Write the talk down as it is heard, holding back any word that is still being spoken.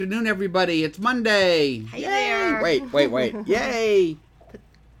Good afternoon, everybody. It's Monday. Hey Yay! there. Wait. Yay!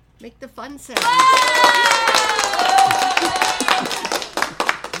 Make the fun sound.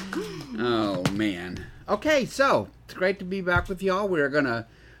 Oh, man. Okay, so it's great to be back with y'all. We're going to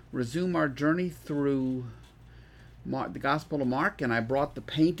resume our journey through the Gospel of Mark, and I brought the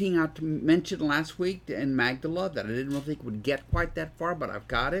painting out to mention last week in Magdala that I didn't really think would get quite that far, but I've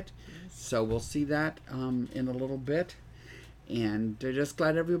got it. So we'll see that in a little bit. And just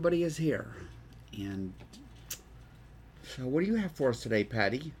glad everybody is here. And so what do you have for us today,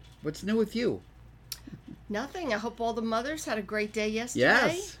 Patty? What's new with you? Nothing. I hope all the mothers had a great day yesterday.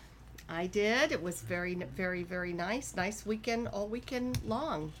 Yes. I did. It was very, very, very nice. Nice weekend, all weekend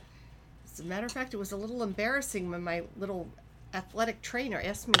long. As a matter of fact, it was a little embarrassing when my little athletic trainer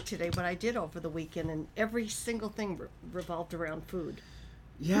asked me today what I did over the weekend, and every single thing revolved around food.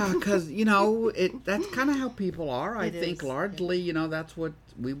 Yeah, because, that's kind of how people are. I think largely, that's what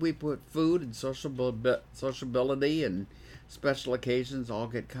we put food and sociability and special occasions all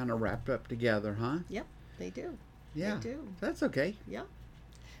get kind of wrapped up together, huh? Yep, they do. Yeah, they do. That's okay. Yep.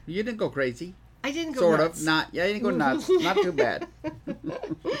 You didn't go crazy. I didn't go sort nuts. of. Not. Yeah, you didn't go nuts. Not too bad.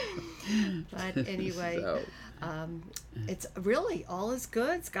 But anyway, So. It's really all is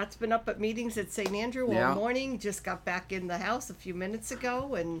good. Scott's been up at meetings at St. Andrew all morning. Just got back in the house a few minutes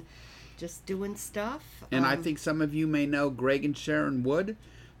ago and just doing stuff. And I think some of you may know Greg and Sharon Wood.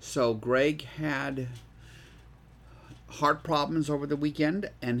 So Greg had heart problems over the weekend,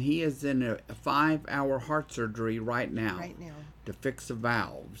 and he is in a 5-hour heart surgery right now to fix a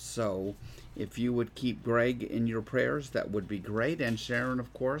valve. So if you would keep Greg in your prayers, that would be great. And Sharon,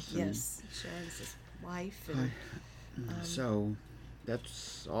 of course. Yes, Sharon's his wife. And, so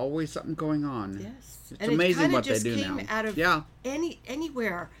that's always something going on. Yes. It's amazing what they do now. And it came out of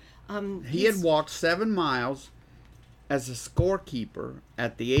anywhere. He had walked 7 miles as a scorekeeper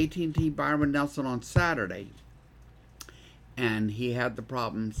at the AT&T Byron Nelson on Saturday, and he had the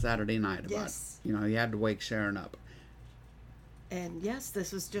problem Saturday night about he had to wake Sharon up. And yes,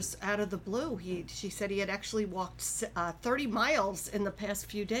 this was just out of the blue. She said he had actually walked 30 miles in the past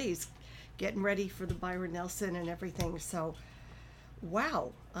few days, getting ready for the Byron Nelson and everything. So,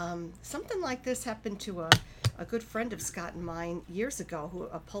 wow. Something like this happened to a good friend of Scott and mine years ago,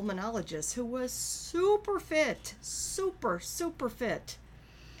 a pulmonologist who was super fit, super fit.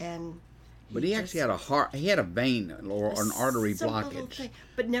 But he actually had a vein or an artery blockage. Thing,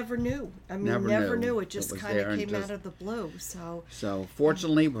 but never knew. I mean, never knew. It just kind of came out of the blue. So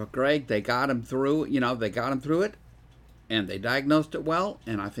fortunately for Greg, they got him through, it. And they diagnosed it well,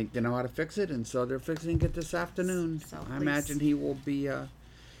 and I think they know how to fix it, and so they're fixing it this afternoon. So I imagine he will be as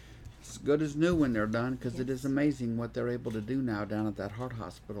good as new when they're done, because it is amazing what they're able to do now down at that heart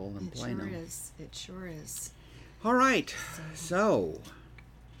hospital in Plano. It sure is. All right, so.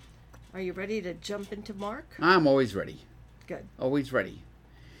 Are you ready to jump into Mark? I'm always ready. Good. Always ready.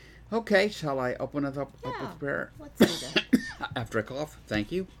 Okay, shall I open it up with prayer? Let's do that. After a cough,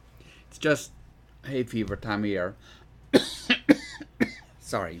 thank you. It's just hay fever time of year.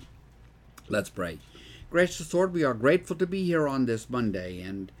 Sorry. Let's pray. Gracious Lord, we are grateful to be here on this Monday,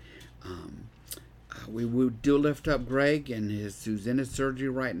 and we do lift up Greg and who's in his surgery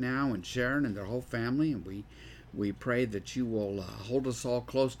right now, and Sharon and their whole family, and we pray that you will hold us all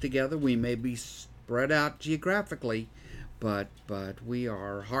close together. We may be spread out geographically, but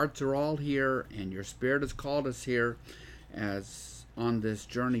our hearts are all here, and your Spirit has called us here as on this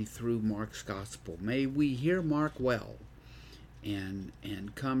journey through Mark's Gospel. May we hear Mark well and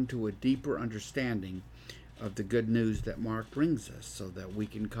come to a deeper understanding of the good news that Mark brings us, so that we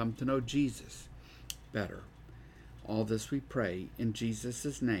can come to know Jesus better. All this we pray in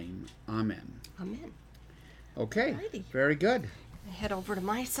Jesus' name. Amen. Amen. Okay. Alrighty. Very good. Head over to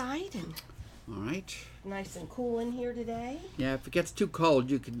my side, and all right. Nice and cool in here today. Yeah, if it gets too cold,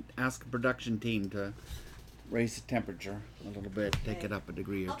 you can ask the production team to raise the temperature a little bit, take it up a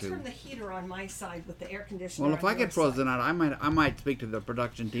degree or two. I'll turn the heater on my side with the air conditioner. Well, if I get frozen out, I might speak to the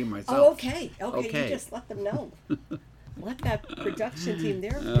production team myself. Oh, okay. You just let them know. Let that production team.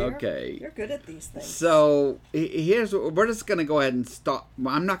 They're good at these things. So we're just gonna go ahead and start.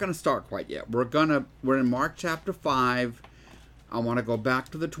 Well, I'm not gonna start quite yet. We're in Mark chapter 5. I want to go back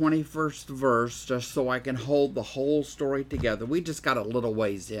to the 21st verse just so I can hold the whole story together. We just got a little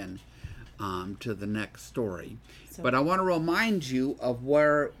ways in to the next story. But I want to remind you of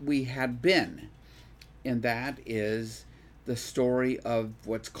where we had been. And that is the story of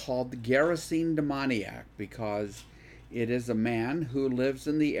what's called the Gerasene demoniac, because it is a man who lives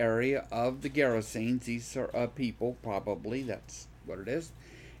in the area of the Gerasenes. These are people, probably, that's what it is.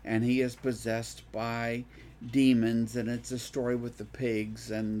 And he is possessed by demons, and it's a story with the pigs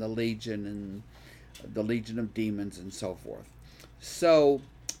and the legion of demons and so forth. So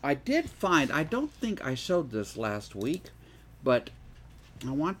I did find, I don't think I showed this last week, but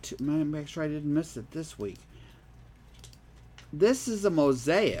I want to make sure I didn't miss it this week. This is a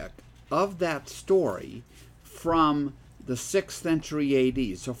mosaic of that story from the 6th century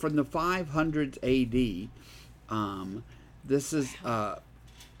AD. So from the 500s AD, this is a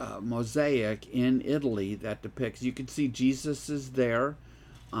mosaic in Italy that depicts, you can see Jesus is there.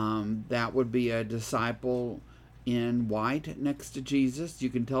 That would be a disciple in white next to Jesus. You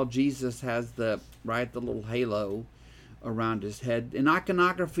can tell Jesus has the little halo around his head. In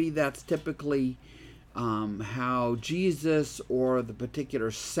iconography, that's typically how Jesus or the particular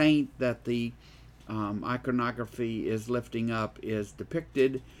saint that the iconography is lifting up is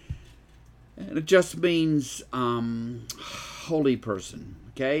depicted. And it just means holy person.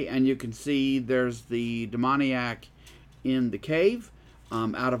 Okay, and you can see there's the demoniac in the cave.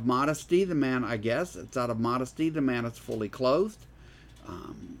 Out of modesty, the man, I guess, it's out of modesty, the man is fully clothed.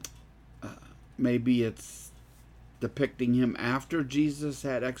 Maybe it's depicting him after Jesus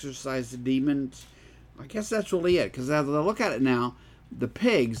had exorcised the demons. I guess that's really it, because as I look at it now, the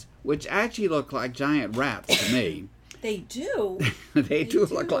pigs, which actually look like giant rats to me. They do. They do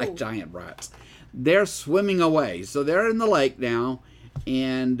look like giant rats. They're swimming away. So they're in the lake now,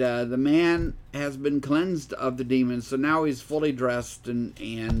 and the man has been cleansed of the demons. So now he's fully dressed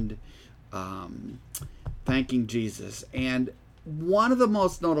and thanking Jesus. And one of the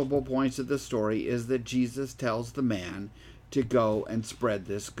most notable points of the story is that Jesus tells the man to go and spread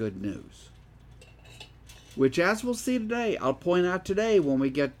this good news. Which, as we'll see today, I'll point out today when we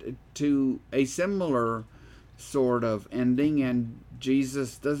get to a similar sort of ending, and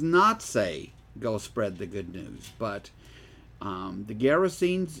Jesus does not say, go spread the good news. But the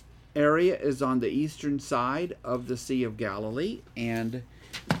Gerasenes area is on the eastern side of the Sea of Galilee, and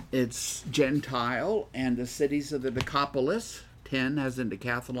it's Gentile, and the cities of the Decapolis, 10 as in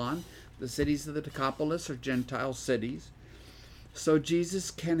Decathlon, the cities of the Decapolis are Gentile cities. So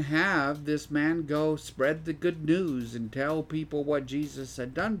Jesus can have this man go spread the good news and tell people what Jesus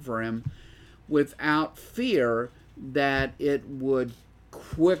had done for him without fear that it would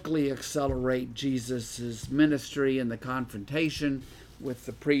quickly accelerate Jesus' ministry and the confrontation with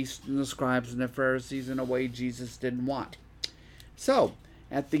the priests and the scribes and the Pharisees in a way Jesus didn't want. So,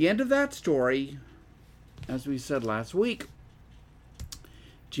 at the end of that story, as we said last week,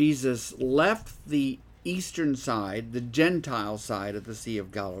 Jesus left the eastern side, the Gentile side of the Sea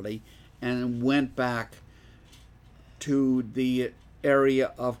of Galilee, and went back to the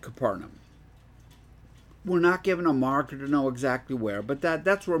area of Capernaum. We're not given a marker to know exactly where, but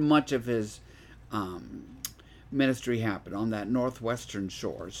that's where much of his ministry happened, on that northwestern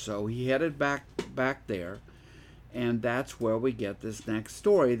shore. So he headed back there, and that's where we get this next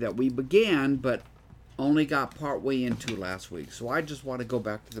story that we began, but only got partway into last week. So I just want to go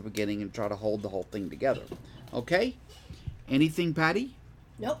back to the beginning and try to hold the whole thing together. Okay? Anything, Patty?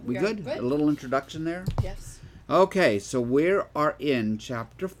 Nope. We good? A little introduction there? Yes. Okay, so we are in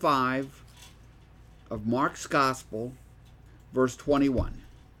chapter 5 of Mark's Gospel, verse 21.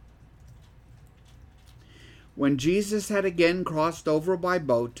 When Jesus had again crossed over by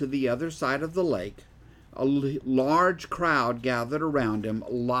boat to the other side of the lake, a large crowd gathered around him,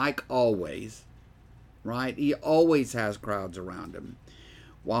 like always. Right? He always has crowds around him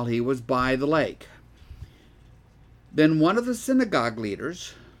while he was by the lake. Then one of the synagogue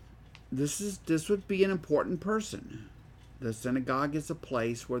leaders, this would be an important person. The synagogue is a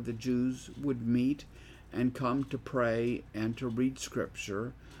place where the Jews would meet and come to pray and to read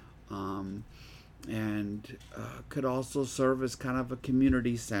scripture, and could also serve as kind of a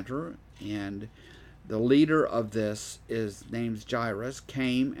community center. And the leader of this is named Jairus,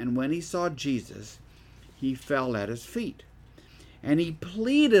 came, and when he saw Jesus, he fell at his feet. And he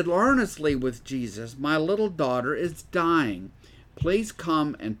pleaded earnestly with Jesus, "My little daughter is dying. Please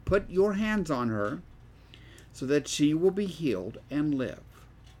come and put your hands on her so that she will be healed and live."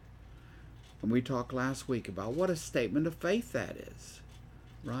 And we talked last week about what a statement of faith that is,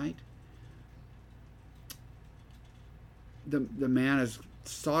 right? The man has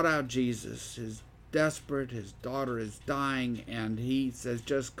sought out Jesus, is desperate, his daughter is dying, and he says,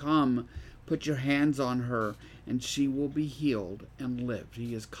 just come, put your hands on her, and she will be healed and live.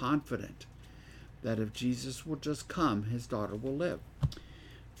 He is confident that if Jesus will just come, his daughter will live.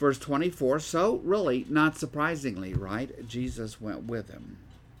 Verse 24, so really, not surprisingly, right, Jesus went with him.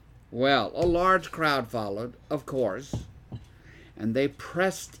 Well, a large crowd followed, of course, and they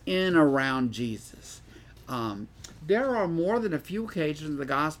pressed in around Jesus. There are more than a few occasions in the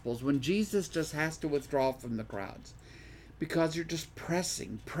Gospels when Jesus just has to withdraw from the crowds because you're just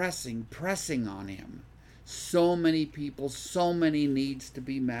pressing on him. So many people, so many needs to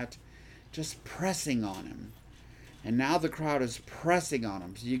be met, just pressing on him. And now the crowd is pressing on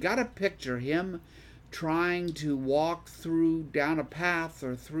him. So you got to picture him trying to walk down a path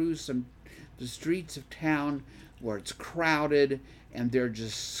or through the streets of town where it's crowded and they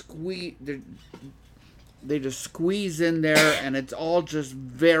just squeeze in there, and it's all just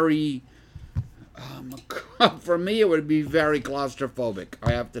very for me it would be very claustrophobic,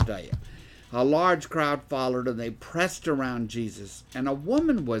 I have to tell you. A large crowd followed, and they pressed around Jesus, and a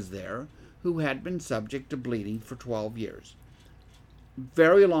woman was there who had been subject to bleeding for 12 years.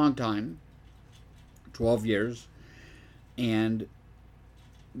 Very long time, 12 years, and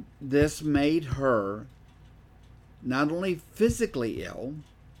this made her not only physically ill,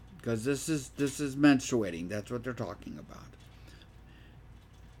 because this is menstruating, that's what they're talking about,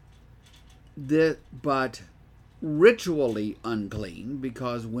 but ritually unclean,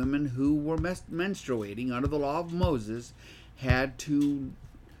 because women who were menstruating under the law of Moses had to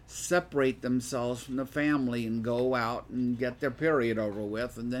separate themselves from the family and go out and get their period over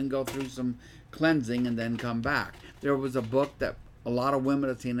with and then go through some cleansing and then come back. There was a book that a lot of women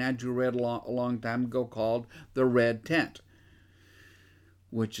at St. Andrew read a long time ago called The Red Tent,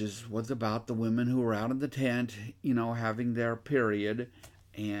 which was about the women who were out in the tent, having their period,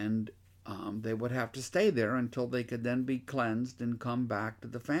 and they would have to stay there until they could then be cleansed and come back to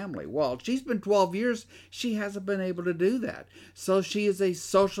the family. Well, she's been 12 years. She hasn't been able to do that. So she is a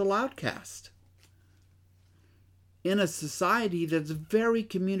social outcast in a society that's very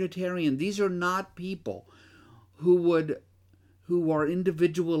communitarian. These are not people who are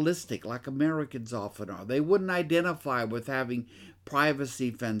individualistic like Americans often are. They wouldn't identify with having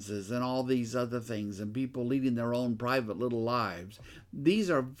privacy fences and all these other things and people leading their own private little lives. These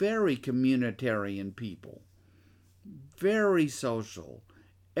are very communitarian people, very social,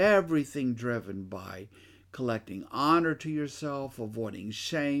 everything driven by collecting honor to yourself, avoiding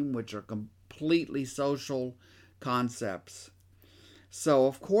shame, which are completely social concepts. So,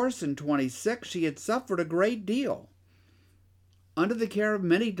 of course, in 26, she had suffered a great deal under the care of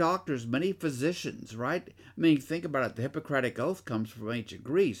many doctors, many physicians, right? I mean, think about it. The Hippocratic Oath comes from ancient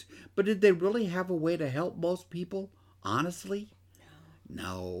Greece. But did they really have a way to help most people? Honestly?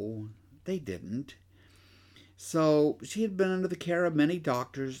 No, they didn't. So she had been under the care of many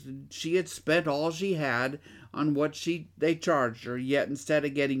doctors. She had spent all she had on what they charged her, yet instead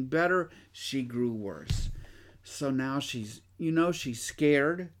of getting better, she grew worse. So now she's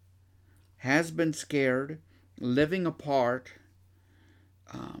scared, has been scared, living apart.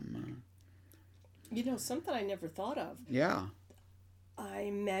 Something I never thought of. Yeah. I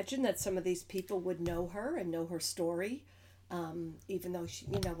imagine that some of these people would know her and know her story, even though she,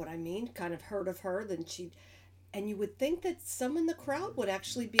 what I mean, kind of heard of her. And you would think that some in the crowd would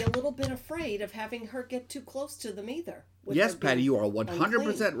actually be a little bit afraid of having her get too close to them either. Yes, Patty, you are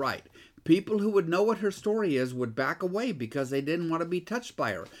 100% right. People who would know what her story is would back away because they didn't want to be touched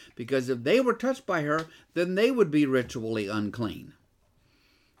by her. Because if they were touched by her, then they would be ritually unclean.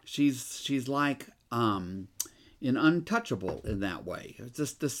 She's like an untouchable in that way. It's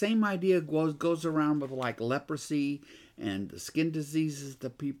just the same idea goes around with like leprosy and the skin diseases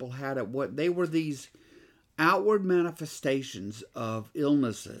that people had. They were these outward manifestations of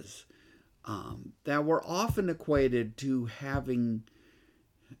illnesses that were often equated to having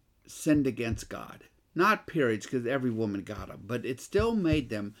sinned against God. Not periods, because every woman got them, but it still made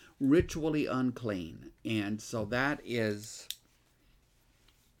them ritually unclean. And so that is...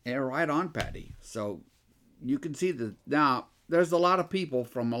 Yeah, right on, Patty. So you can see that now there's a lot of people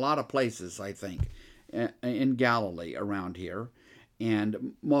from a lot of places, I think, in Galilee around here.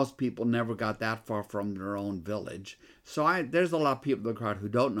 And most people never got that far from their own village. So there's a lot of people in the crowd who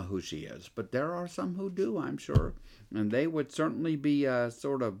don't know who she is. But there are some who do, I'm sure. And they would certainly be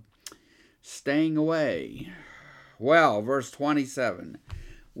sort of staying away. Well, verse 27.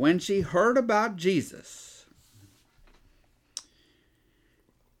 When she heard about Jesus,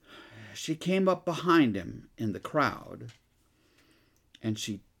 she came up behind him in the crowd, and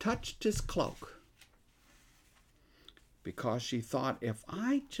she touched his cloak, because she thought, if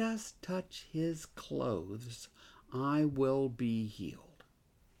I just touch his clothes, I will be healed.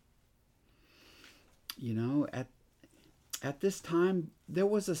 At this time, there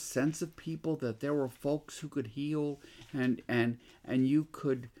was a sense of people that there were folks who could heal, and you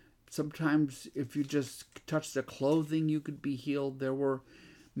could, sometimes if you just touched the clothing, you could be healed. There were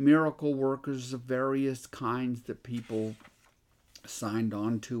miracle workers of various kinds that people signed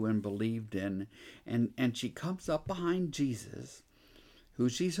on to and believed in. And she comes up behind Jesus, who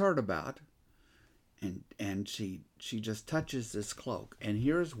she's heard about, and she just touches this cloak. And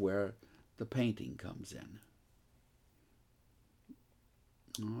here's where the painting comes in.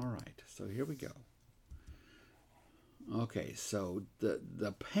 All right, so here we go. Okay, so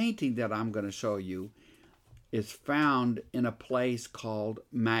the painting that I'm going to show you is found in a place called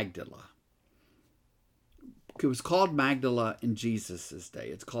Magdala. It was called Magdala in Jesus' day.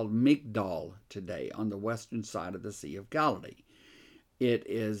 It's called Migdal today on the western side of the Sea of Galilee. It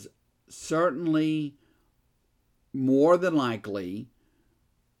is certainly more than likely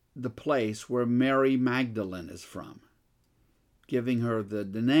the place where Mary Magdalene is from, giving her the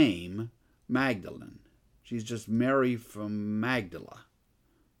name Magdalene. She's just Mary from Magdala.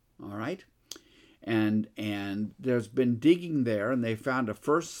 All right? And there's been digging there, and they found a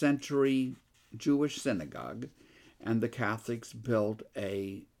first century Jewish synagogue, and the Catholics built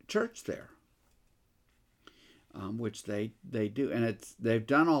a church there, which they do. And they've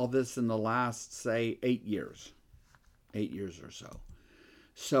done all this in the last, say, 8 years or so.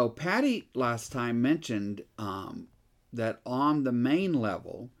 So Patty last time mentioned that on the main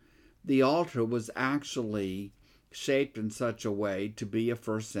level, the altar was actually shaped in such a way to be a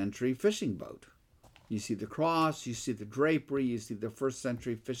first century fishing boat. You see the cross, you see the drapery, you see the first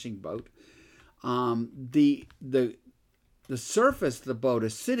century fishing boat. The surface the boat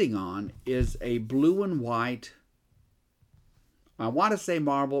is sitting on is a blue and white, I want to say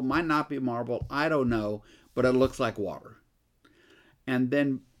marble, might not be marble, I don't know, but it looks like water. And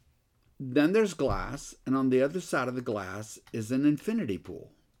then there's glass, and on the other side of the glass is an infinity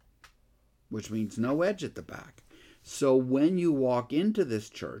pool, which means no edge at the back. So when you walk into this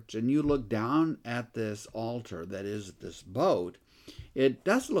church and you look down at this altar that is this boat, it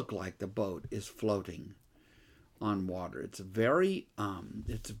does look like the boat is floating on water. It's a very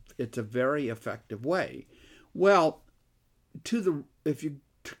it's a very effective way. Well, if you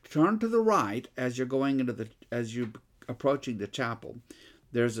turn to the right as you're going as you're approaching the chapel,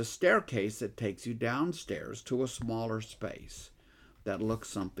 there's a staircase that takes you downstairs to a smaller space that looks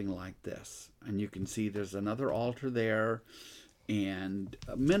something like this. And you can see there's another altar there and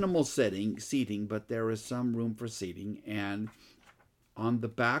minimal seating, but there is some room for seating. And on the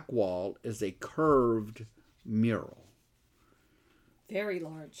back wall is a curved mural. Very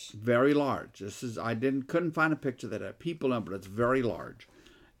large. Very large. This is couldn't find a picture that had people in it, but it's very large.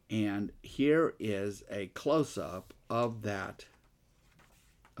 And here is a close-up of that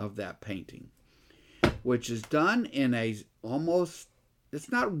painting, which is done in it's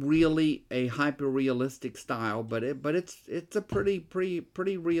not really a hyper-realistic style, but it's a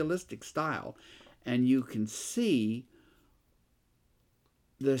pretty realistic style. And you can see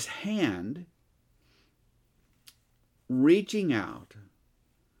this hand reaching out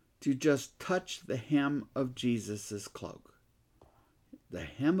to just touch the hem of Jesus's cloak, the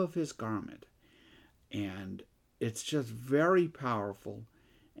hem of his garment. And it's just very powerful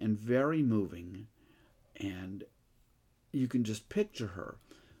and very moving. And you can just picture her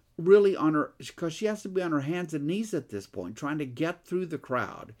really because she has to be on her hands and knees at this point, trying to get through the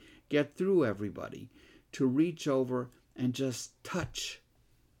crowd, get through everybody, to reach over and just touch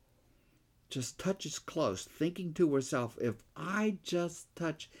his clothes, thinking to herself, if I just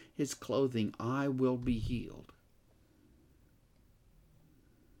touch his clothing, I will be healed.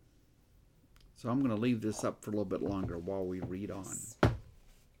 So I'm going to leave this up for a little bit longer while we read on.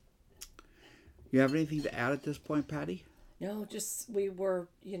 You have anything to add at this point, Patty? No, just we were,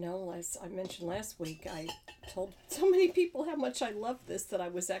 as I mentioned last week, I told so many people how much I love this that I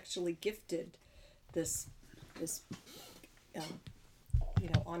was actually gifted this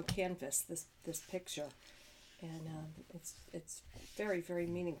on canvas, this picture, and it's very, very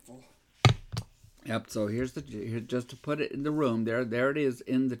meaningful. Yep. So here just to put it in the room. There it is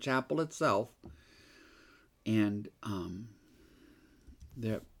in the chapel itself, and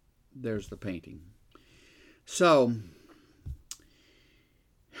there's the painting. So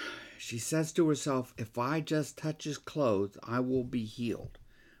she says to herself, if I just touch his clothes, I will be healed.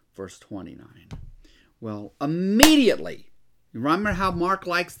 Verse 29. Well, immediately, you remember how Mark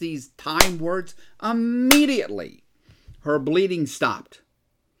likes these time words? Immediately, her bleeding stopped.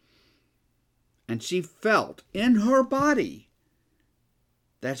 And she felt in her body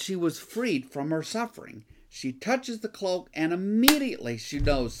that she was freed from her suffering. She touches the cloak, and immediately she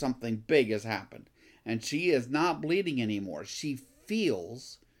knows something big has happened. And she is not bleeding anymore. She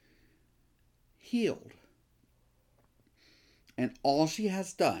feels healed. And all she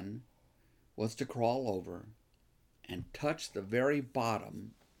has done was to crawl over and touch the very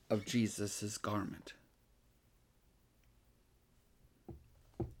bottom of Jesus' garment.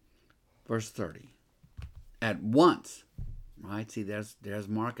 Verse 30. At once, right? See, there's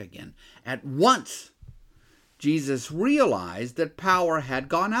Mark again. At once, Jesus realized that power had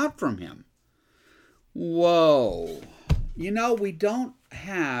gone out from him. Whoa. You know, we don't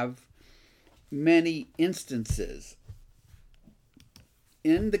have many instances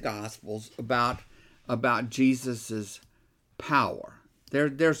in the Gospels about Jesus's power.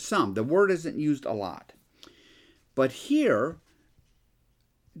 There's some. The word isn't used a lot. But here,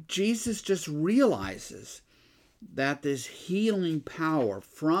 Jesus just realizes that this healing power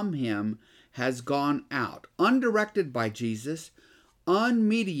from him has gone out, undirected by Jesus,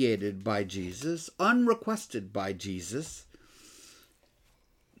 unmediated by Jesus, unrequested by Jesus,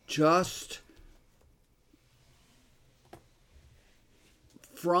 just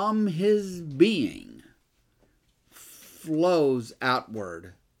from his being flows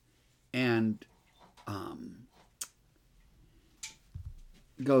outward and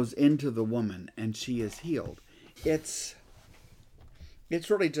goes into the woman, and she is healed. It's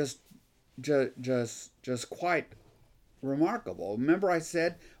really just quite remarkable. Remember I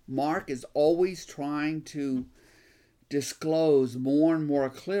said Mark is always trying to disclose more and more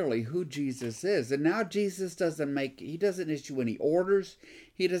clearly who Jesus is. And now Jesus doesn't issue any orders.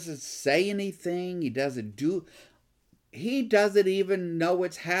 He doesn't say anything. He doesn't even know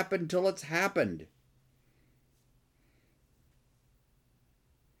it's happened till it's happened.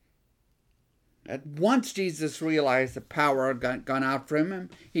 At once Jesus realized the power had gone out from him.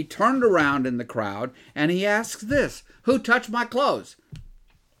 He turned around in the crowd and he asks this, "Who touched my clothes?"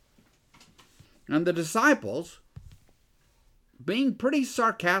 And the disciples, being pretty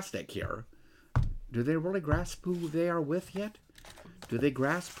sarcastic here, do they really grasp who they are with yet? Do they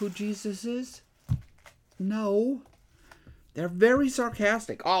grasp who Jesus is? No. They're very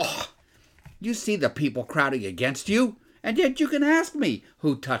sarcastic. "Oh, you see the people crowding against you, and yet you can ask me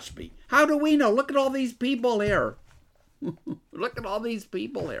who touched me. How do we know? Look at all these people here." Look at all these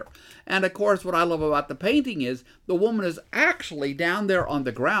people here. And of course, what I love about the painting is the woman is actually down there on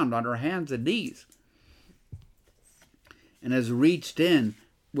the ground on her hands and knees and has reached in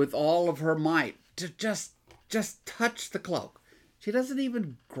with all of her might to just touch the cloak. She doesn't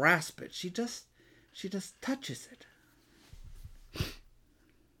even grasp it. She just touches it.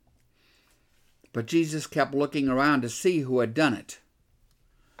 But Jesus kept looking around to see who had done it.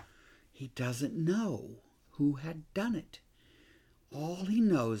 He doesn't know who had done it. All he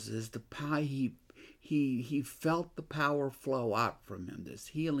knows is the power. He felt the power flow out from him, this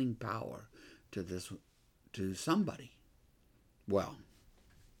healing power to somebody. Well,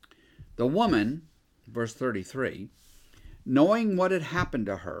 the woman, verse 33, knowing what had happened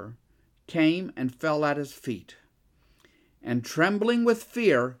to her, came and fell at his feet. And trembling with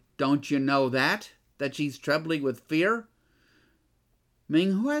fear, don't you know that she's trembling with fear? I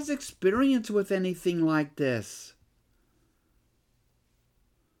mean, who has experience with anything like this?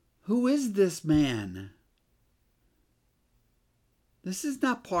 Who is this man? This is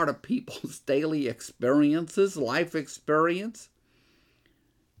not part of people's daily experiences, life experience.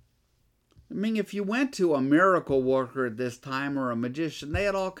 I mean, if you went to a miracle worker at this time or a magician, they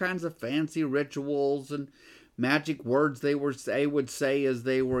had all kinds of fancy rituals and magic words they would say as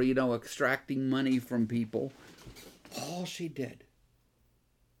they were, extracting money from people. All she did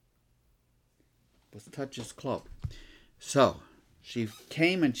was touch his cloak. So she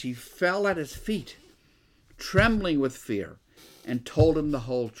came and she fell at his feet, trembling with fear, and told him the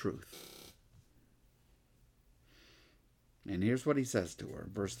whole truth. And here's what he says to her,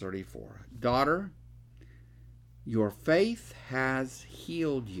 verse 34. "Daughter, your faith has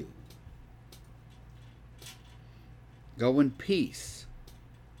healed you. Go in peace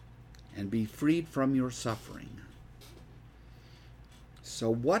and be freed from your suffering." So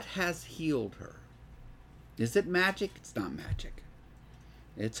what has healed her? Is it magic? It's not magic.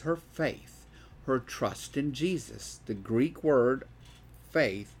 It's her faith, her trust in Jesus. The Greek word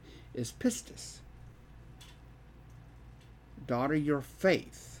faith is pistis. Daughter, your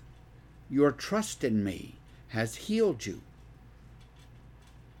faith, your trust in me has healed you.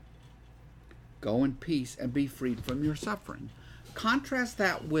 Go in peace and be freed from your suffering. Contrast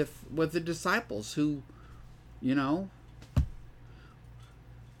that with the disciples who,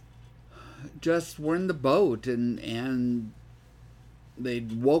 just were in the boat and they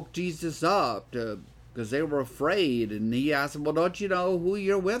woke Jesus up because they were afraid, and he asked them, "Well, don't you know who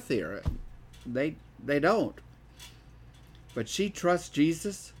you're with here?" They don't. But she trusts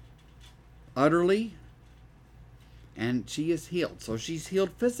Jesus utterly, and she is healed. So she's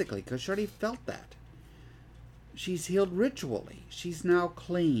healed physically because she already felt that. She's healed ritually. She's now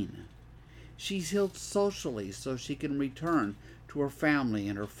clean. She's healed socially so she can return to her family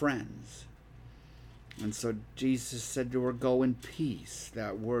and her friends. And so Jesus said to her, go in peace.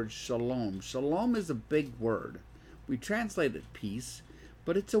 That word shalom. Shalom is a big word. We translate it peace,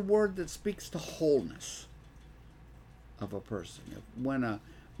 but it's a word that speaks to wholeness of a person. When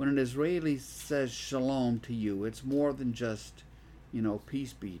an Israeli says shalom to you, it's more than just,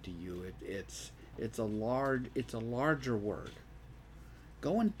 peace be to you. It's a larger word.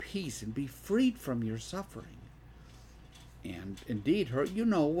 Go in peace and be freed from your suffering. And indeed,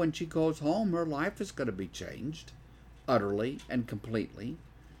 when she goes home, her life is going to be changed utterly and completely.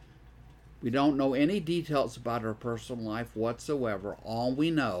 We don't know any details about her personal life whatsoever. All we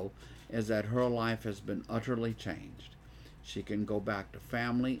know is that her life has been utterly changed. She can go back to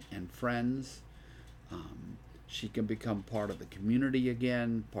family and friends. She can become part of the community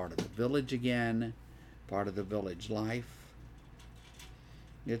again, part of the village again, part of the village life.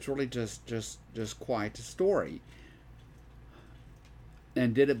 It's really just quite a story.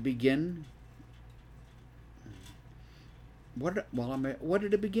 And did it begin? What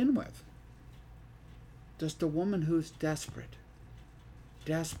did it begin with? Just a woman who's desperate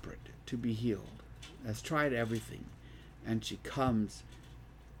to be healed, has tried everything, and she comes.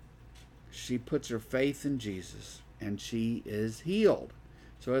 She puts her faith in Jesus, and she is healed.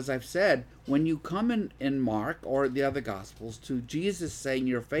 So as I've said, when you come in Mark or the other Gospels to Jesus saying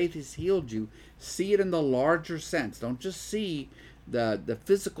your faith has healed you, see it in the larger sense. Don't just see the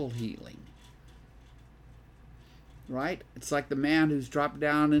physical healing. Right? It's like the man who's dropped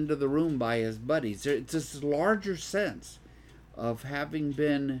down into the room by his buddies. It's this larger sense of having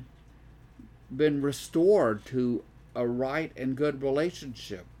been restored to a right and good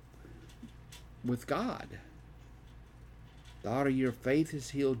relationship with God. Daughter, your faith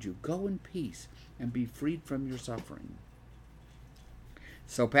has healed you. Go in peace and be freed from your suffering.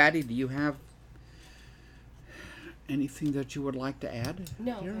 So, Patty, do you have anything that you would like to add?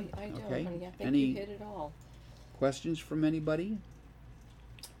 No, here? I don't, Okay. honey. I think Any you hit it all. questions from anybody?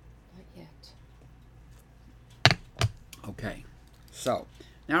 Not yet. Okay. So,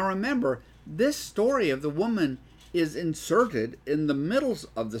 now remember, this story of the woman is inserted in the middle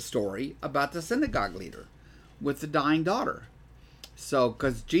of the story about the synagogue leader with the dying daughter. So,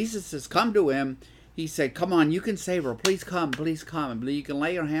 because Jesus has come to him, he said, come on, you can save her. Please come. And you can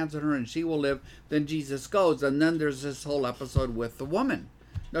lay your hands on her and she will live. Then Jesus goes. And then there's this whole episode with the woman.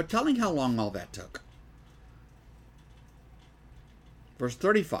 Now, telling how long all that took. Verse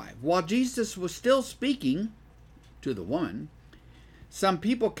 35. While Jesus was still speaking to the woman, some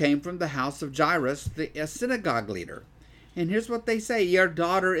people came from the house of Jairus, the synagogue leader. And here's what they say. Your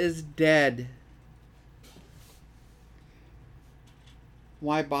daughter is dead.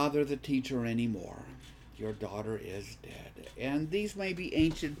 Why bother the teacher anymore? Your daughter is dead. And these may be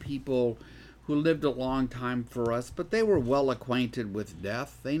ancient people who lived a long time for us, but they were well acquainted with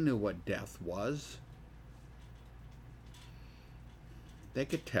death. They knew what death was. They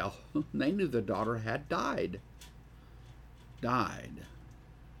could tell. They knew the daughter had died. Dead,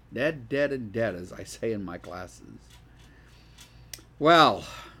 and dead, as I say in my classes. Well,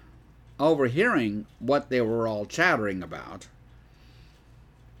 overhearing what they were all chattering about,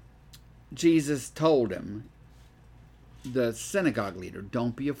 Jesus told him, the synagogue leader,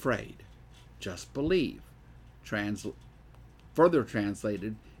 don't be afraid, just believe. Further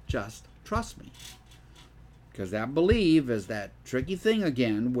translated, just trust me. Because that believe is that tricky thing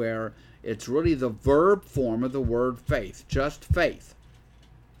again where it's really the verb form of the word faith. Just faith.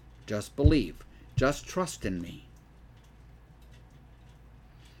 Just believe. Just trust in me.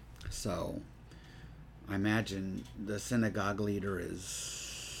 So, I imagine the synagogue leader is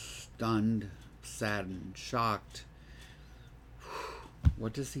stunned, saddened, shocked.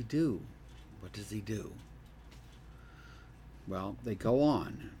 What does he do? What does he do? Well, they go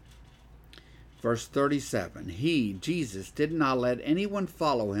on. Verse 37, he, Jesus, did not let anyone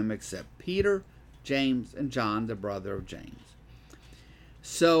follow him except Peter, James, and John, the brother of James.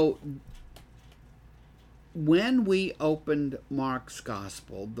 So, when we opened Mark's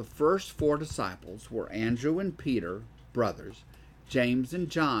Gospel, the first four disciples were Andrew and Peter, brothers, James and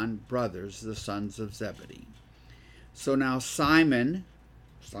John, brothers, the sons of Zebedee. So now Simon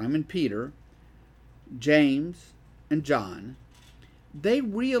Peter, James, and John, they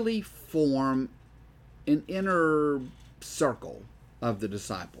really form an inner circle of the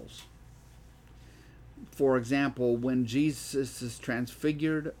disciples. For example, when Jesus is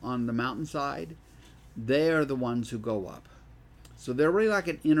transfigured on the mountainside, they are the ones who go up. So they're really like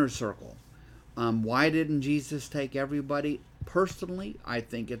an inner circle. Why didn't Jesus take everybody? Personally, I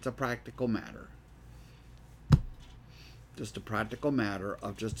think it's a practical matter. Just a practical matter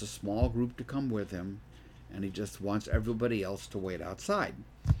of just a small group to come with him and he just wants everybody else to wait outside.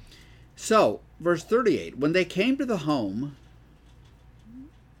 So, verse 38, when they came to the home,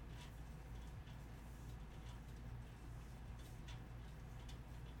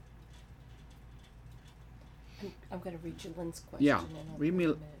 I'm going to read you Lynn's question. Yeah, in a read me-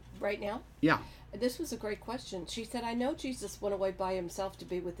 minute. Right now? yeah, This was a great question. She said, I know Jesus went away by himself to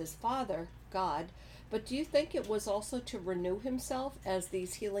be with his Father, God, but do you think it was also to renew himself, as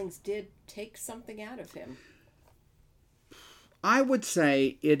these healings did take something out of him? I would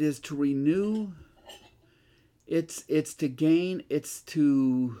say it is to renew. It's to gain. It's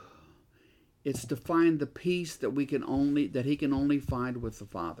to find the peace that he can only find with the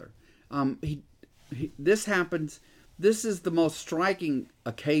Father. This happens. This is the most striking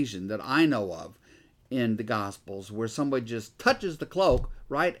occasion that I know of in the Gospels, where somebody just touches the cloak,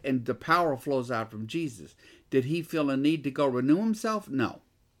 right, and the power flows out from Jesus. Did he feel a need to go renew himself? No.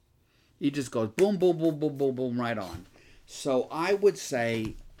 He just goes boom, boom, boom, boom, boom, boom, right on. So I would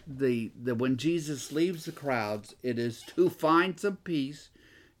say the when Jesus leaves the crowds, it is to find some peace,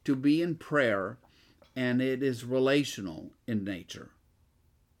 to be in prayer, and it is relational in nature.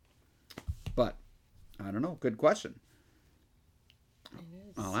 But I don't know. Good question. It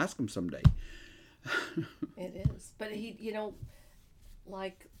is. I'll ask him someday. It is. But he,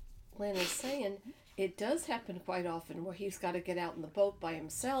 like Lynn is saying, it does happen quite often where he's got to get out in the boat by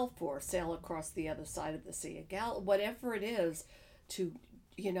himself or sail across the other side of the Sea of Galilee, whatever it is, to,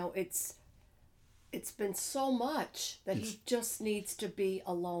 it's been so much that he just needs to be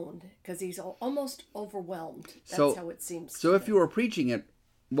alone because he's almost overwhelmed. That's how it seems. So if you were preaching it,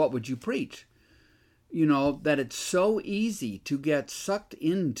 what would you preach? That it's so easy to get sucked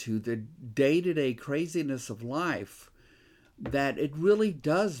into the day-to-day craziness of life that it really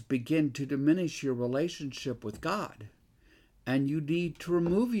does begin to diminish your relationship with God. And you need to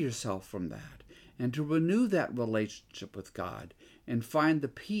remove yourself from that and to renew that relationship with God and find the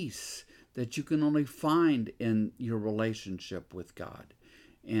peace that you can only find in your relationship with God.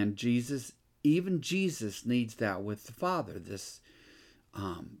 And even Jesus needs that with the Father.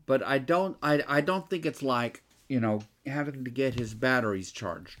 But I don't think it's like, having to get his batteries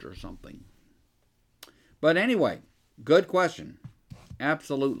charged or something. But anyway, good question.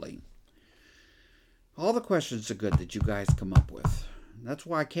 Absolutely. All the questions are good that you guys come up with. That's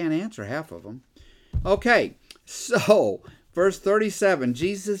why I can't answer half of them. Okay, so verse 37,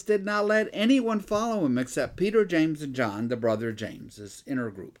 Jesus did not let anyone follow him except Peter, James, and John, the brother of James, this inner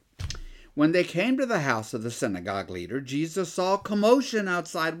group. When they came to the house of the synagogue leader, Jesus saw commotion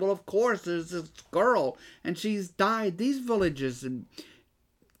outside. Well, of course, there's this girl, and she's died. These villages,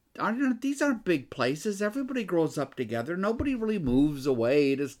 these aren't big places. Everybody grows up together. Nobody really moves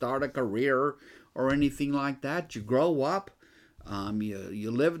away to start a career or anything like that. You grow up.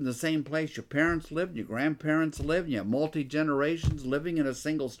 You live in the same place your parents lived, your grandparents lived. You have multi-generations living in a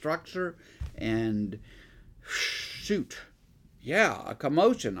single structure. And shoot. Yeah, a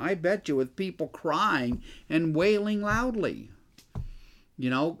commotion. I bet you, with people crying and wailing loudly.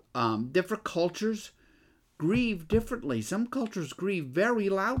 Different cultures grieve differently. Some cultures grieve very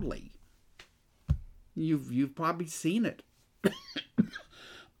loudly. You've probably seen it.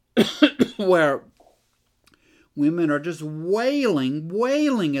 Where women are just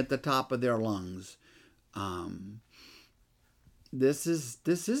wailing at the top of their lungs. This is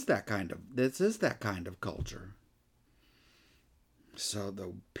that kind of culture. So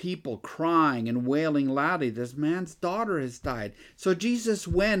the people crying and wailing loudly, this man's daughter has died. So Jesus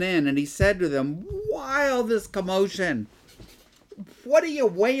went in and he said to them, why all this commotion? What are you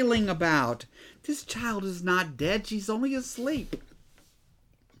wailing about? This child is not dead. She's only asleep.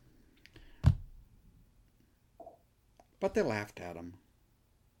 But they laughed at him.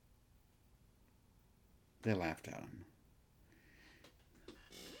 Why do they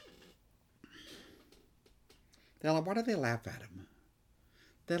laugh at him?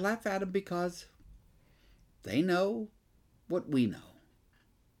 They laugh at him because they know what we know.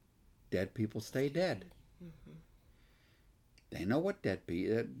 Dead people stay dead. Mm-hmm. They know what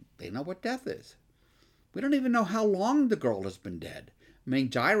they know what death is. We don't even know how long the girl has been dead. I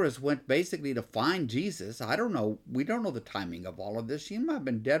mean, Jairus went basically to find Jesus. I don't know. We don't know the timing of all of this. She might have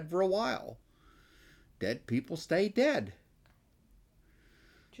been dead for a while. Dead people stay dead.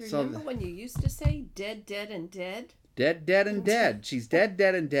 Do you remember when you used to say dead, dead, and dead? Dead, dead, and dead. She's dead,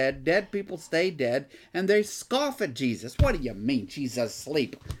 dead, and dead. Dead people stay dead. And they scoff at Jesus. What do you mean she's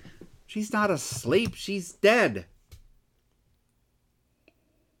asleep? She's not asleep. She's dead.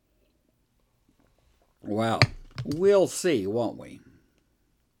 Well, we'll see, won't we?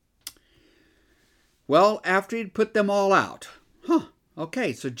 Well, after he'd put them all out.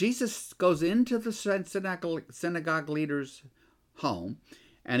 Okay, so Jesus goes into the synagogue leader's home,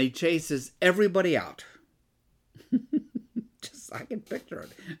 and he chases everybody out. Just I can picture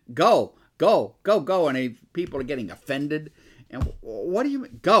it. Go, go, go, go, and people are getting offended. And what do you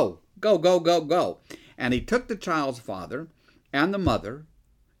mean? Go, go, go, go, go. And he took the child's father and the mother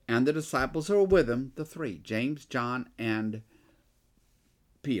and the disciples who were with him, the three, James, John, and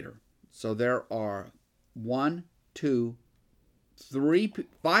Peter. So there are 1, 2, 3,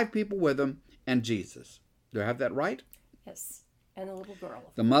 5 people with him and Jesus. Do I have that right? Yes. And a little girl.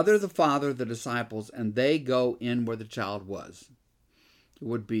 The mother, the father, the disciples, and they go in where the child was. It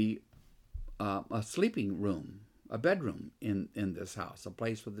would be a sleeping room, a bedroom in this house, a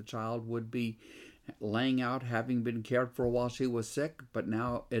place where the child would be laying out, having been cared for while she was sick, but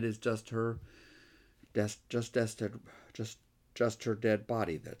now it is just her dead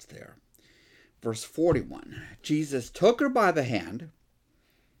body that's there. Verse 41, Jesus took her by the hand,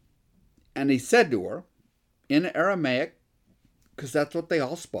 and he said to her, in Aramaic, because that's what they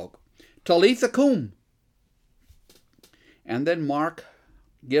all spoke, Talitha cum. And then Mark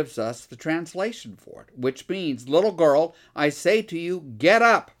gives us the translation for it, which means, little girl, I say to you, get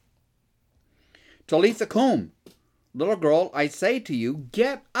up. Talitha cum. Little girl, I say to you,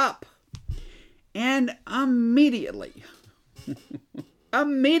 get up. And immediately,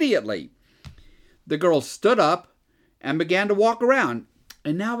 the girl stood up and began to walk around.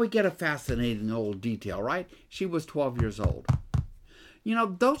 And now we get a fascinating old detail, right? She was 12 years old. You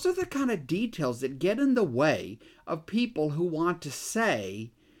know, those are the kind of details that get in the way of people who want to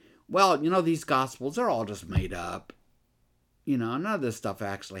say, well, you know, these gospels are all just made up. You know, none of this stuff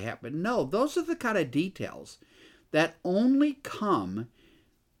actually happened. No, those are the kind of details that only come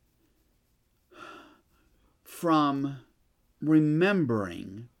from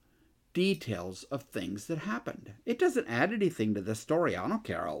remembering details of things that happened. It doesn't add anything to the story. I don't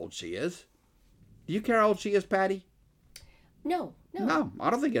care how old she is. Do you care how old she is, Patty? No. No, I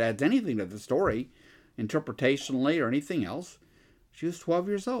don't think it adds anything to the story, interpretationally or anything else. She was 12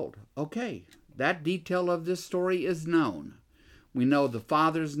 years old. Okay, that detail of this story is known. We know the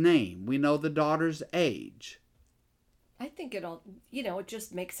father's name. We know the daughter's age. I think it all, it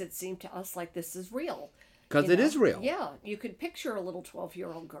just makes it seem to us like this is real. Because it is real. Yeah, you could picture a little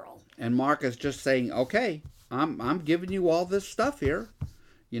 12-year-old girl. And Mark is just saying, okay, I'm giving you all this stuff here.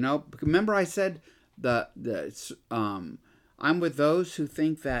 You know, remember I said I'm with those who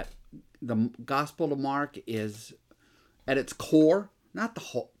think that the Gospel of Mark is at its core, not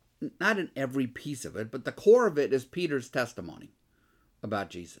in every piece of it, but the core of it is Peter's testimony about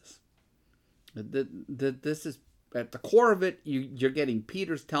Jesus. This is at the core of it. You're getting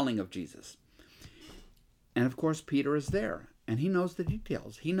Peter's telling of Jesus. And of course, Peter is there, and he knows the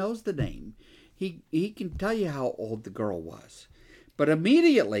details. He knows the name. He can tell you how old the girl was. But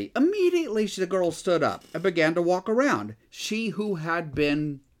immediately, the girl stood up and began to walk around. She who had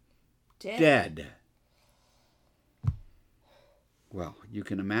been dead. Well, you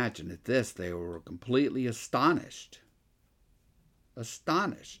can imagine at this, they were completely astonished.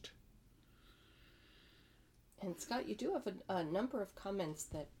 Astonished. And Scott, you do have a number of comments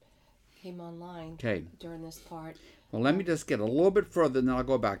that came online during this part. Well, let me just get a little bit further, and then I'll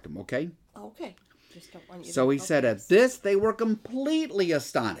go back to them, okay? Okay. Just don't want you so he said, at this, they were completely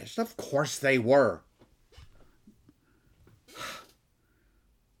astonished. Of course they were.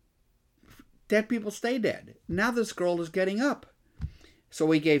 Dead people stay dead. Now this girl is getting up.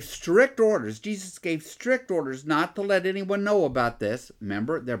 So he gave strict orders. Jesus gave strict orders not to let anyone know about this.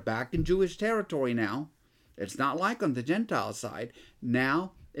 Remember, they're back in Jewish territory now. It's not like on the Gentile side.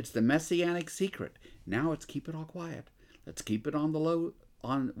 Now, it's the Messianic secret. Now it's keep it all quiet. Let's keep it on the low,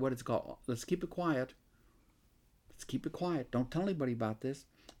 on what it's called. Let's keep it quiet. Let's keep it quiet. Don't tell anybody about this.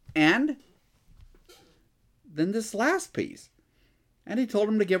 And then this last piece. And he told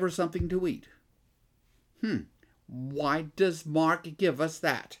him to give her something to eat. Why does Mark give us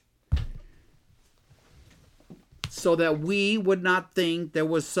that? So that we would not think there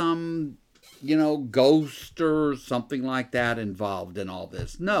was some, ghost or something like that involved in all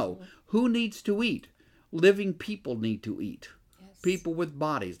this. No. Who needs to eat? Living people need to eat. Yes. People with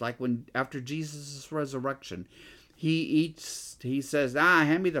bodies. Like when, after Jesus' resurrection, he says,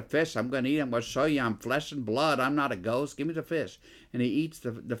 hand me the fish. I'm going to eat it. I'm going to show you I'm flesh and blood. I'm not a ghost. Give me the fish. And he eats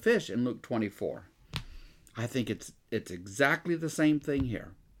the fish in Luke 24. I think it's exactly the same thing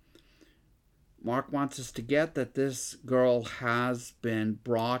here. Mark wants us to get that this girl has been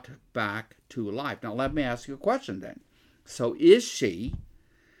brought back to life. Now, let me ask you a question then. So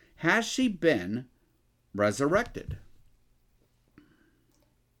has she been resurrected?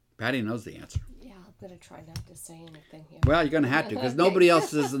 Patty knows the answer. Yeah, going to try not to say anything here. Well, you're going to have to, because nobody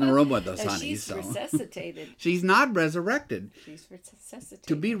else is in the room with us, And honey. she's So resuscitated. she's not resurrected. She's resuscitated.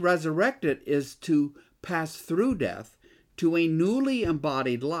 To be resurrected is to pass through death to a newly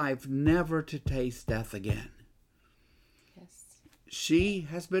embodied life, never to taste death again. Yes. She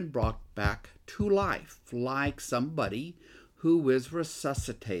has been brought back to life, like somebody who is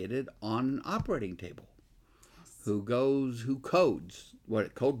resuscitated on an operating table. Who codes,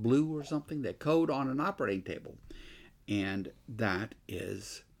 code blue or something? They code on an operating table. And that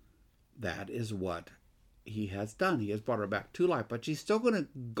is what he has done. He has brought her back to life. But she's still going to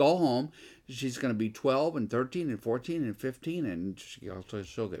go home. She's going to be 12 and 13 and 14 and 15. And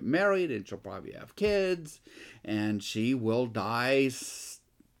she'll get married, and she'll probably have kids. And she will die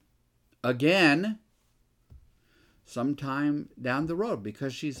again sometime down the road,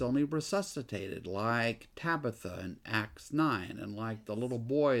 because she's only resuscitated, like Tabitha in Acts 9, and like the little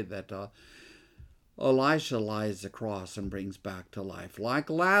boy that Elisha lies across and brings back to life, like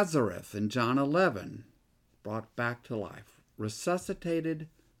Lazarus in John 11, brought back to life. Resuscitated,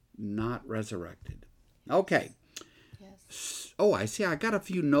 not resurrected. Okay. Yes. Oh, I see. I got a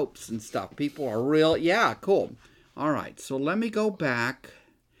few notes and stuff. People are real. Yeah, cool. All right. So let me go back.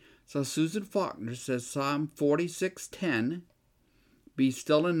 So Susan Faulkner says Psalm 46:10, "Be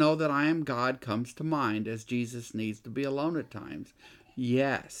still and know that I am God," comes to mind as Jesus needs to be alone at times.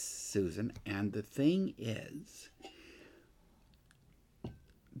 Yes, Susan. And the thing is,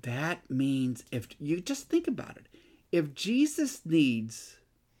 that means, if you just think about it, if Jesus needs,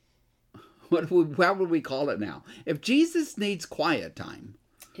 what would we call it now? If Jesus needs quiet time,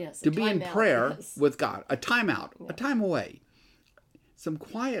 Yes. to be in prayer yes. with God, a time out, a time away, some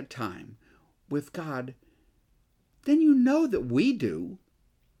quiet time with God, then you know that we do.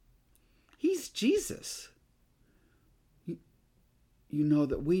 He's Jesus. You know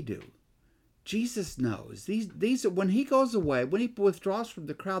that we do. Jesus knows. These are, when he goes away, when he withdraws from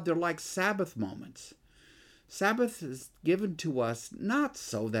the crowd, they're like Sabbath moments. Sabbath is given to us not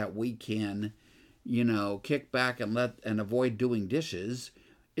so that we can, kick back and avoid doing dishes.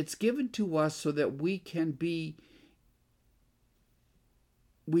 It's given to us so that we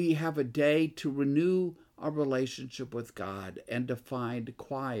have a day to renew our relationship with God and to find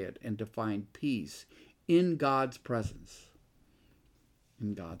quiet and to find peace in God's presence.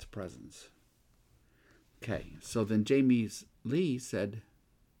 In God's presence. Okay, so then Jamie Lee said,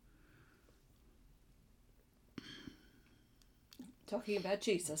 Talking about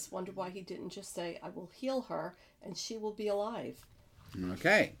Jesus, wonder why he didn't just say, "I will heal her and she will be alive."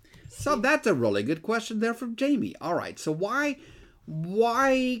 Okay, so that's a really good question there from Jamie. All right, so why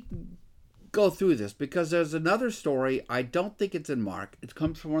go through this? Because there's another story, I don't think it's in Mark, it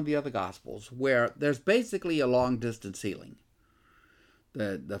comes from one of the other Gospels, where there's basically a long-distance healing.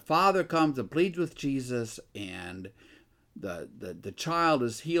 The father comes and pleads with Jesus, and the child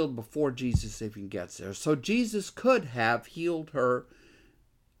is healed before Jesus even gets there. So Jesus could have healed her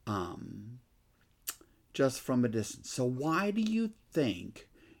just from a distance. So why do you think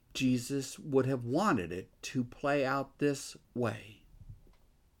Jesus would have wanted it to play out this way?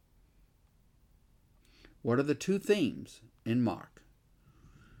 What are the two themes in Mark?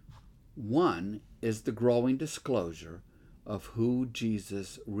 One is the growing disclosure of who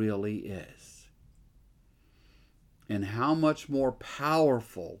Jesus really is, and how much more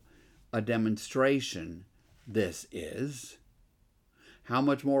powerful a demonstration this is, how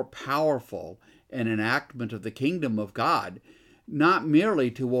much more powerful an enactment of the kingdom of God, not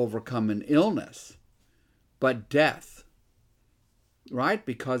merely to overcome an illness, but death. Right?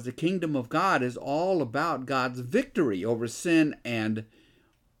 Because the kingdom of God is all about God's victory over sin and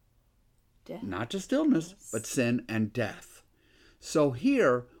Death. not just illness, but sin and death. So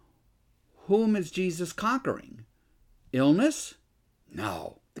here, whom is Jesus conquering? Illness?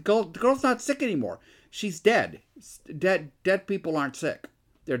 No. The girl's not sick anymore. She's dead. Dead people aren't sick.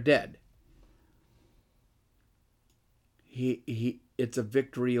 They're dead. It's a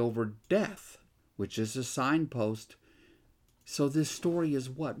victory over death, which is a signpost. So this story is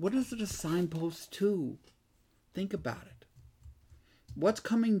what? What is it a signpost to? Think about it. What's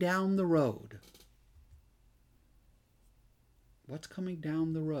coming down the road? What's coming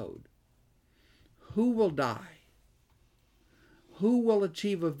down the road? Who will die? Who will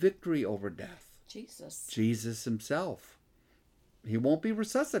achieve a victory over death? Jesus. Jesus himself. He won't be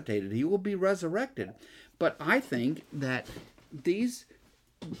resuscitated. He will be resurrected. But I think that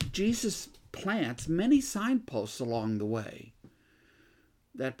Jesus plants many signposts along the way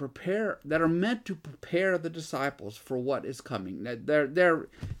that are meant to prepare the disciples for what is coming.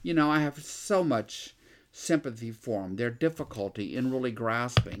 I have so much sympathy for them. Their difficulty in really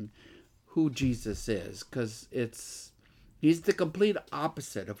grasping who Jesus is, because he's the complete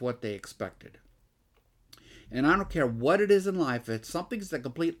opposite of what they expected. And I don't care what it is in life, if something's the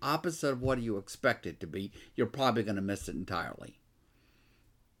complete opposite of what you expect it to be, you're probably going to miss it entirely.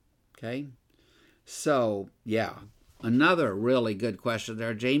 Okay? So, yeah. Another really good question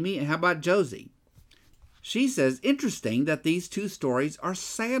there, Jamie. How about Josie? She says, interesting that these two stories are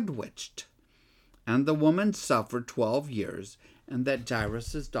sandwiched. And the woman suffered 12 years, and that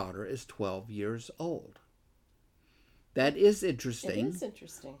Jairus' daughter is 12 years old. That is interesting. It is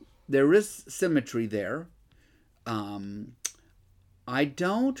interesting. There is symmetry there. I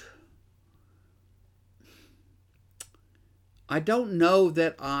don't know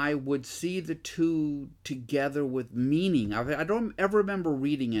that I would see the two together with meaning. I don't ever remember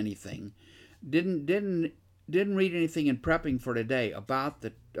reading anything. Didn't read anything in prepping for today about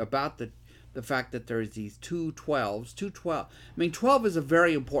the fact that there's these two 12s. 12. I mean, 12 is a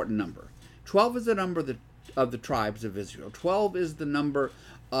very important number. 12 is the number of the tribes of Israel. 12 is the number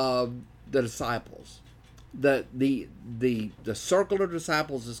of the disciples. The circle of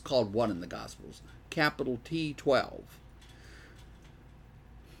disciples is called 1 in the Gospels. Capital T 12.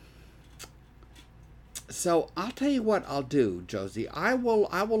 So I'll tell you what I'll do, Josie. I will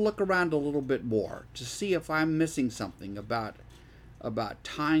look around a little bit more to see if I'm missing something about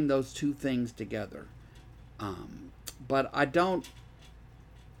tying those two things together. But I don't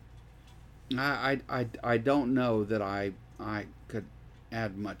know that I could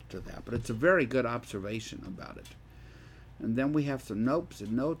add much to that. But it's a very good observation about it. And then we have some notes.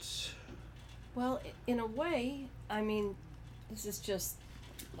 Well, in a way, I mean, this is just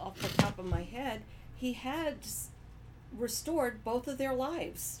off the top of my head. He had restored both of their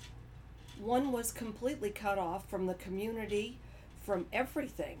lives. One was completely cut off from the community, from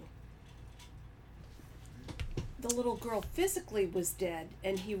everything. The little girl physically was dead,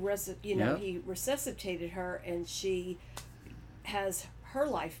 and he resuscitated her, and she has her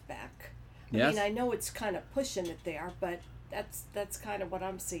life back. Yes. I mean, I know it's kind of pushing it there, but that's kind of what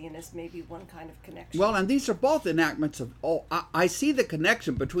I'm seeing as maybe one kind of connection. Well, and these are both enactments of... I see the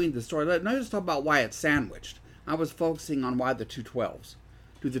connection between the story. Let me just talk about why it's sandwiched. I was focusing on why the two 12s.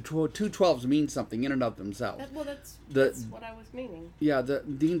 Do the two 12s mean something in and of themselves? That's what I was meaning. Yeah,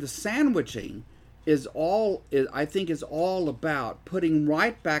 the sandwiching is all about putting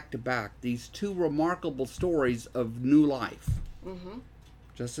right back to back these two remarkable stories of new life. Mm-hmm.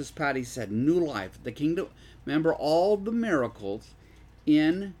 Just as Patty said, new life. The kingdom. Remember all the miracles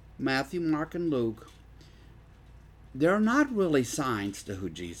in Matthew, Mark, and Luke. They're not really signs to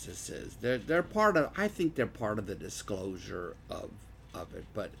who Jesus is. They're part of. I think they're part of the disclosure of it.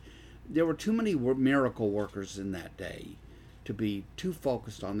 But there were too many miracle workers in that day to be too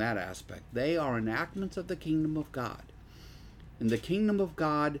focused on that aspect. They are enactments of the kingdom of God. In the kingdom of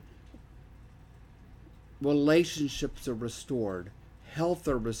God, relationships are restored. Health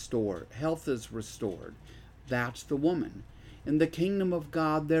is restored. That's the woman. In the kingdom of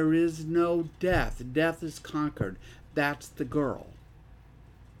God, there is no death. Death is conquered. That's the girl.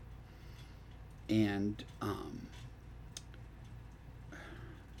 And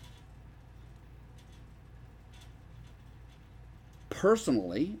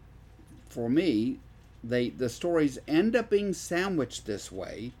personally, for me, the stories end up being sandwiched this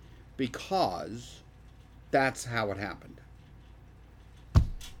way because that's how it happened.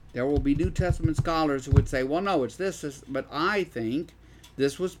 There will be New Testament scholars who would say, well, no, it's this, but I think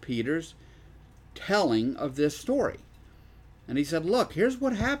this was Peter's telling of this story. And he said, look, here's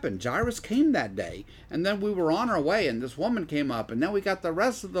what happened. Jairus came that day, and then we were on our way, and this woman came up, and then we got the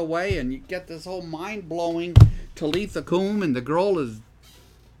rest of the way, and you get this whole mind-blowing Talitha Kum, and the girl who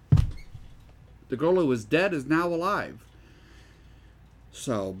was dead is now alive.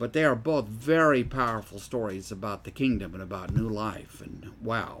 So, but they are both very powerful stories about the kingdom and about new life. And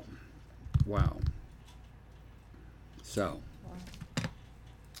wow. So, it's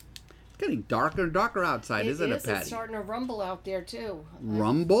getting darker and darker outside, isn't it, Patty? It's starting to rumble out there, too.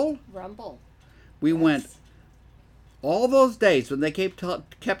 Rumble? Rumble. We went all those days when they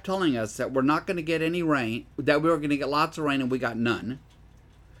kept telling us that we're not going to get any rain, that we were going to get lots of rain, and we got none.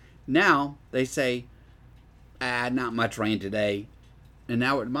 Now, they say, not much rain today. And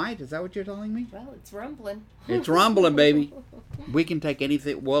now it might. Is that what you're telling me? Well, it's rumbling. It's rumbling, baby. We can take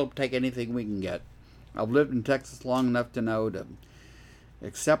anything. We'll take anything we can get. I've lived in Texas long enough to know to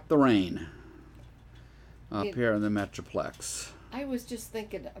accept the rain up here in the Metroplex. I was just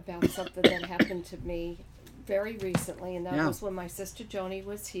thinking about something that happened to me very recently, and that was when my sister Joni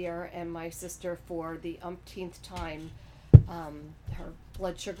was here, and my sister, for the umpteenth time, her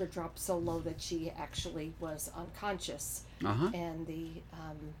blood sugar dropped so low that she actually was unconscious. Uh-huh. And the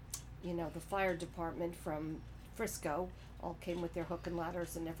the fire department from Frisco all came with their hook and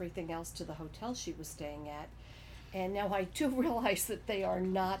ladders and everything else to the hotel she was staying at. And now I do realize that they are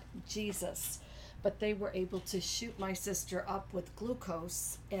not Jesus, but they were able to shoot my sister up with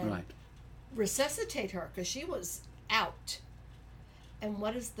glucose and Right. resuscitate her because she was out. And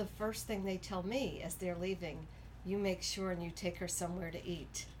what is the first thing they tell me as they're leaving? You make sure and you take her somewhere to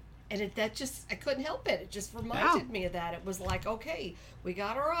eat. And I couldn't help it. It just reminded me of that. It was like, okay, we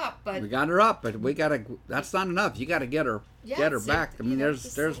got her up, but We got her up, but that's not enough. You got to get her Yes, back. I mean,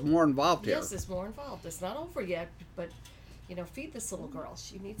 there's more involved here. yes, there's more involved. It's not over yet, but feed this little girl.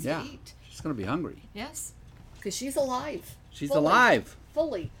 She needs Yeah. to eat. She's going to be hungry. Yes, because she's alive. She's Fully- alive.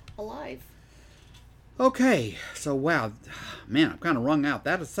 Fully alive. Okay, so wow, man, I'm kind of wrung out.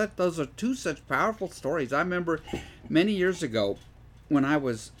 Those are two such powerful stories. I remember many years ago when I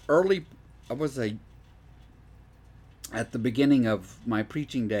was at the beginning of my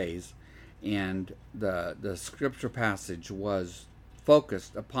preaching days, and the scripture passage was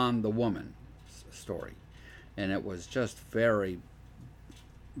focused upon the woman's story, and it was just very,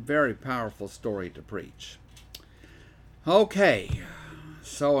 very powerful story to preach. Okay.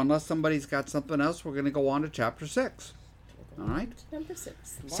 So unless somebody's got something else, we're going to go on to chapter 6. All right? Number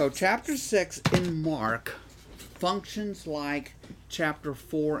 6. So chapter 6 in Mark functions like chapter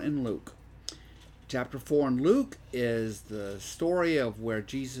 4 in Luke. Chapter 4 in Luke is the story of where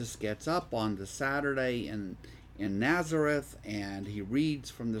Jesus gets up on the Saturday in Nazareth, and he reads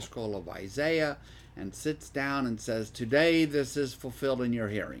from the scroll of Isaiah and sits down and says, "Today this is fulfilled in your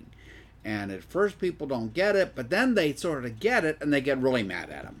hearing." And at first people don't get it, but then they sort of get it and they get really mad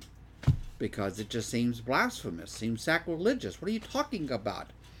at him because it just seems blasphemous, seems sacrilegious. What are you talking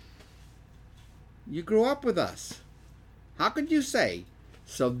about? You grew up with us. How could you say?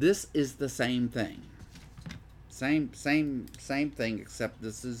 So this is the same thing. Same thing, except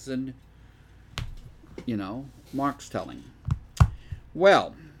this is in, Mark's telling.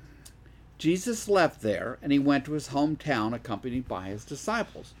 Well, Jesus left there and he went to his hometown accompanied by his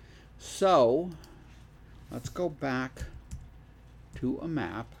disciples. So, let's go back to a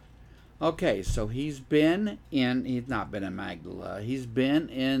map. Okay, so he's not been in Magdala. He's been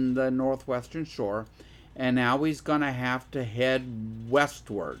in the northwestern shore, and now he's going to have to head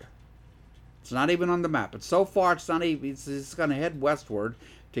westward. It's not even on the map. But so far, it's not even. He's going to head westward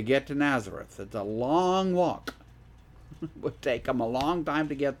to get to Nazareth. It's a long walk. It would take him a long time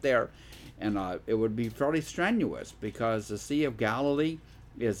to get there, and it would be fairly strenuous because the Sea of Galilee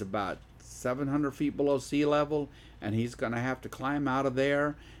is about 700 feet below sea level, and he's going to have to climb out of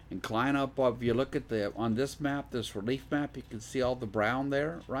there and climb up. If you look at on this map, this relief map, you can see all the brown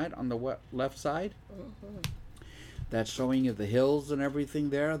there, right, on the left side. Mm-hmm. That's showing you the hills and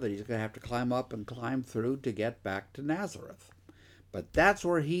everything there that he's going to have to climb up and climb through to get back to Nazareth. But that's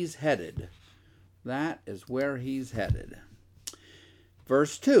where he's headed. That is where he's headed.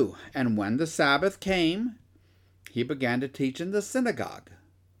 Verse 2, and when the Sabbath came, he began to teach in the synagogue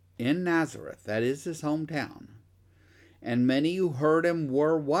in Nazareth, that is his hometown. And many who heard him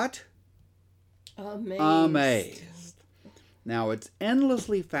were what? Amazed. Now, it's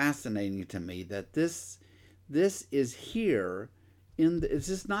endlessly fascinating to me that this is here. It's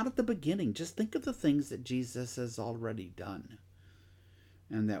just not at the beginning. Just think of the things that Jesus has already done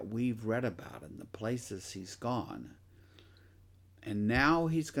and that we've read about and the places he's gone. And now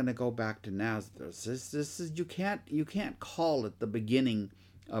he's going to go back to Nazareth. This is you can't call it the beginning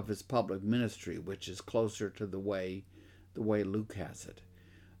of his public ministry, which is closer to the way Luke has it.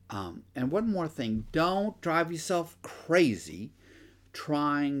 And one more thing, don't drive yourself crazy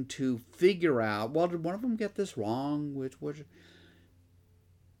trying to figure out, well, did one of them get this wrong? Which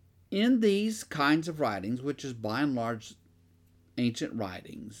in these kinds of writings, which is by and large ancient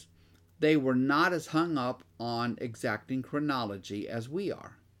writings, they were not as hung up on exacting chronology as we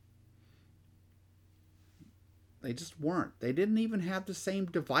are. They just weren't. They didn't even have the same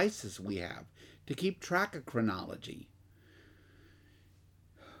devices we have to keep track of chronology.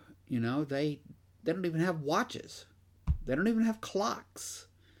 They don't even have watches. They don't even have clocks.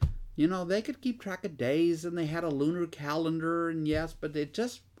 They could keep track of days, and they had a lunar calendar, and yes, but a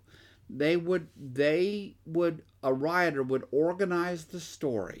writer would organize the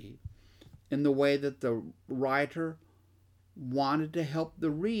story in the way that the writer wanted to help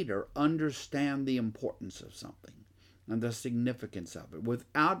the reader understand the importance of something and the significance of it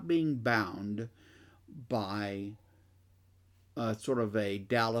without being bound by sort of a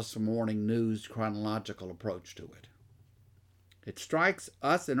Dallas Morning News chronological approach to it. It strikes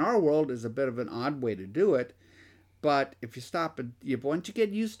us in our world as a bit of an odd way to do it, but if you stop and once you get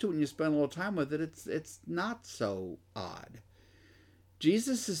used to it and you spend a little time with it, it's not so odd.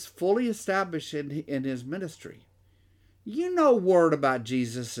 Jesus is fully established in his ministry. You know word about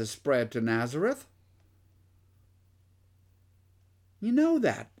Jesus is spread to Nazareth. You know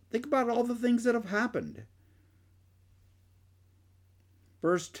that. Think about all the things that have happened.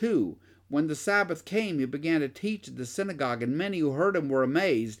 Verse 2, when the Sabbath came, he began to teach in the synagogue, and many who heard him were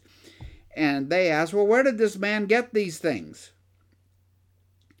amazed. And they asked, well, where did this man get these things?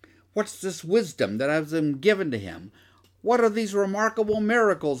 What's this wisdom that has been given to him? What are these remarkable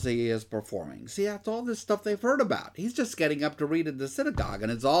miracles he is performing? See, that's all this stuff they've heard about. He's just getting up to read in the synagogue,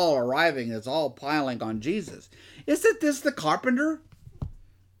 and it's all arriving, it's all piling on Jesus. Isn't this the carpenter?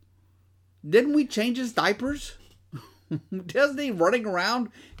 Didn't we change his diapers? Isn't he running around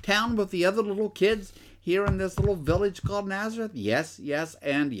town with the other little kids here in this little village called Nazareth? Yes, yes,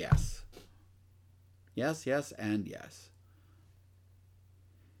 and yes. Yes, yes, and yes.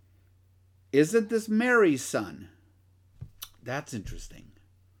 Isn't this Mary's son? That's interesting.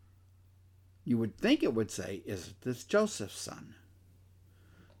 You would think it would say, isn't this Joseph's son?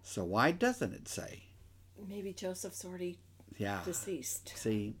 So why doesn't it say? Maybe Joseph's already deceased.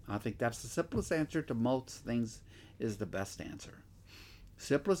 See, I think that's the simplest answer to most things is the best answer.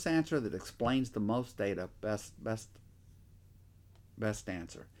 Simplest answer that explains the most data, best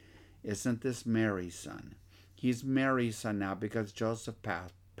answer. Isn't this Mary's son? He's Mary's son now because Joseph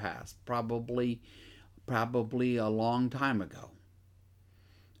passed probably a long time ago.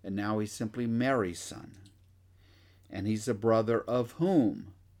 And now he's simply Mary's son. And he's the brother of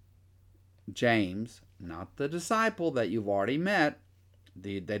whom? James, not the disciple that you've already met.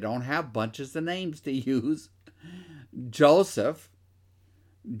 They don't have bunches of names to use. Joseph,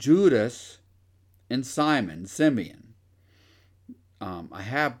 Judas, and Simeon. I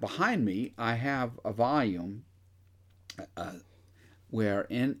have behind me, I have a volume where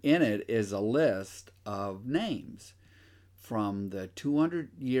in it is a list of names from the 200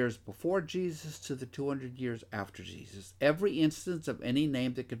 years before Jesus to the 200 years after Jesus. Every instance of any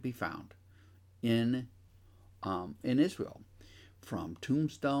name that could be found in Israel, from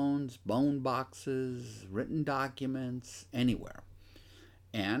tombstones, bone boxes, written documents, anywhere.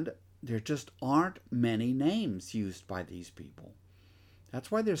 And there just aren't many names used by these people. That's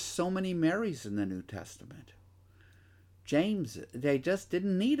why there's so many Marys in the New Testament. James, they just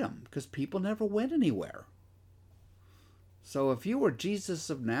didn't need them because people never went anywhere. So if you were Jesus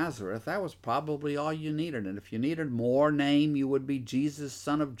of Nazareth, that was probably all you needed. And if you needed more name, you would be Jesus,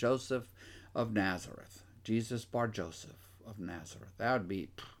 son of Joseph of Nazareth. Jesus bar Joseph of Nazareth. That would be,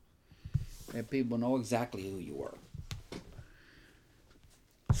 and people know exactly who you were.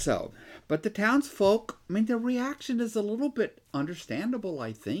 So, but the townsfolk, their reaction is a little bit understandable,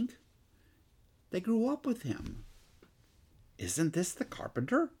 I think. They grew up with him. Isn't this the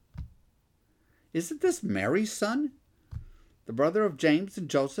carpenter? Isn't this Mary's son? The brother of James and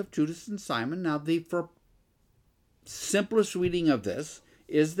Joseph, Judas and Simon. Now, the for simplest reading of this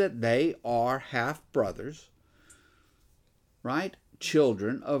is that they are half-brothers, right?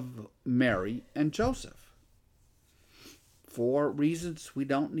 Children of Mary and Joseph. For reasons we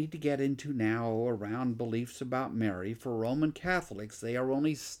don't need to get into now around beliefs about Mary, for Roman Catholics, they are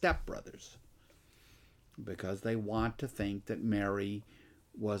only stepbrothers because they want to think that Mary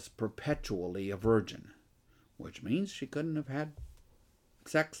was perpetually a virgin, which means she couldn't have had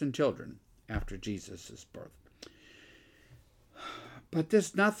sex and children after Jesus' birth. But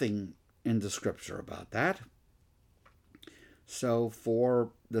there's nothing in the scripture about that. So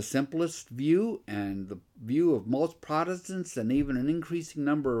for the simplest view and the view of most Protestants and even an increasing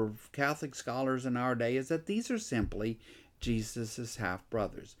number of Catholic scholars in our day is that these are simply Jesus'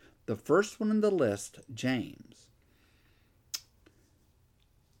 half-brothers. The first one in the list, James,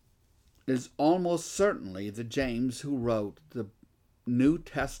 is almost certainly the James who wrote the New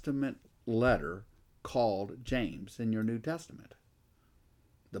Testament letter called James in your New Testament.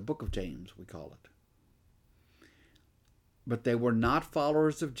 The book of James, we call it. But they were not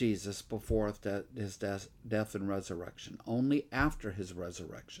followers of Jesus before his death and resurrection, only after his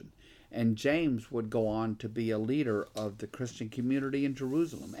resurrection. And James would go on to be a leader of the Christian community in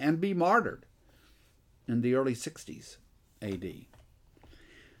Jerusalem and be martyred in the early 60s AD.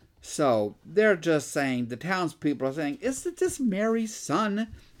 So they're just saying, the townspeople are saying, isn't this Mary's son?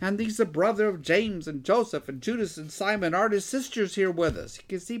 And he's the brother of James and Joseph and Judas and Simon. Aren't his sisters here with us? You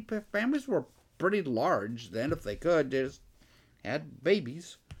can see families were pretty large then, if they could. They just had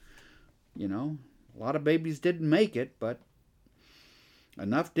babies. A lot of babies didn't make it, but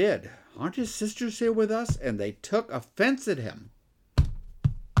enough did. Aren't his sisters here with us? And they took offense at him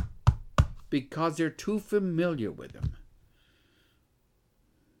because they're too familiar with him.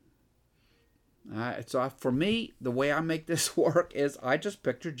 For me, the way I make this work is I just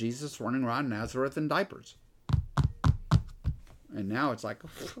picture Jesus running around Nazareth in diapers. And now it's like,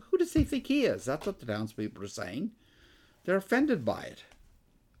 who does he think he is? That's what the townspeople are saying. They're offended by it.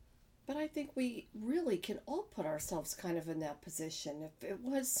 But I think we really can all put ourselves kind of in that position. If it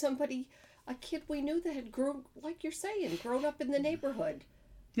was somebody, a kid we knew that had grown, like you're saying, grown up in the neighborhood.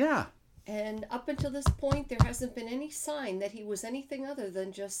 Yeah. And up until this point, there hasn't been any sign that he was anything other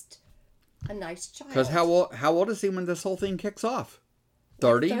than just a nice child. Because how old is he when this whole thing kicks off?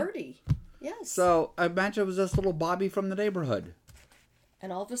 30? Like 30, yes. So I imagine it was this little Bobby from the neighborhood.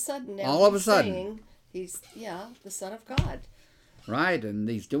 And all of a sudden now saying he's, the Son of God. Right, and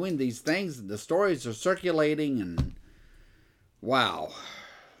he's doing these things, and the stories are circulating, and wow.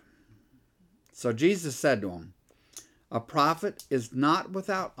 So Jesus said to him, a prophet is not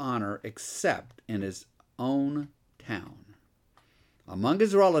without honor except in his own town, among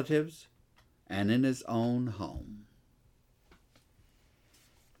his relatives, and in his own home.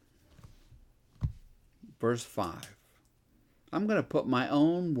 Verse 5. I'm going to put my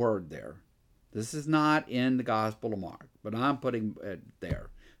own word there. This is not in the Gospel of Mark, but I'm putting it there.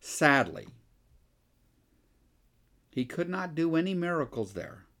 Sadly, he could not do any miracles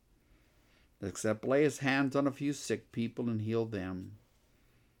there, except lay his hands on a few sick people and heal them.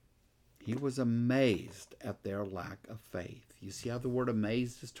 He was amazed at their lack of faith. You see how the word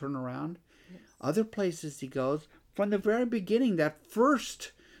amazed is turned around? Yes. Other places he goes, from the very beginning, that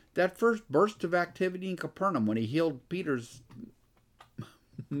first burst of activity in Capernaum when he healed Peter's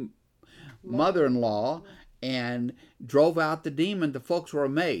mother-in-law and drove out the demon, the folks were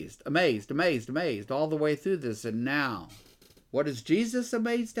amazed all the way through this. And now, what is Jesus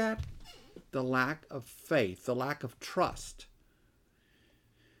amazed at? The lack of faith, the lack of trust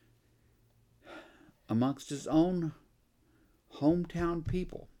amongst his own hometown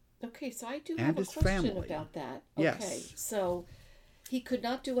people. Okay, so I do have a question about that. Okay, yes. So he could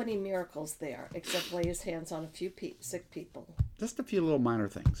not do any miracles there except lay his hands on a few sick people. Just a few little minor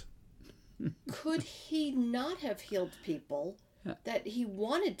things. Could he not have healed people that he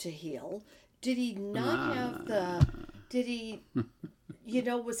wanted to heal? Did he not have did he,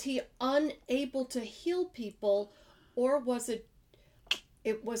 was he unable to heal people, or was it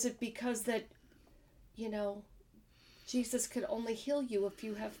because that, Jesus could only heal you if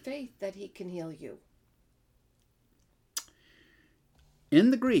you have faith that he can heal you?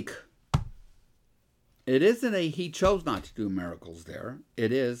 In the Greek, it isn't he chose not to do miracles there.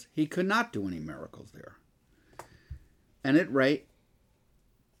 It is he could not do any miracles there. And at rate,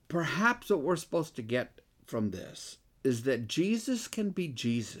 perhaps what we're supposed to get from this is that Jesus can be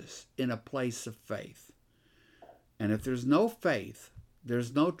Jesus in a place of faith. And if there's no faith,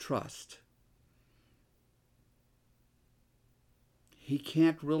 there's no trust. He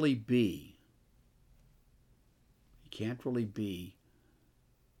can't really be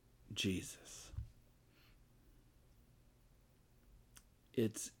Jesus.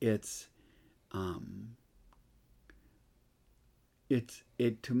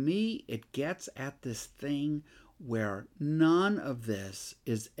 To me, it gets at this thing where none of this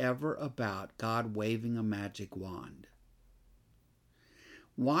is ever about God waving a magic wand.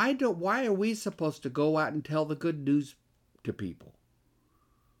 Why are we supposed to go out and tell the good news to people?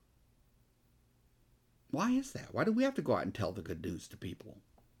 Why is that? Why do we have to go out and tell the good news to people?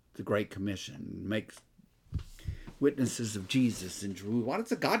 The Great Commission makes witnesses of Jesus in Jerusalem. Why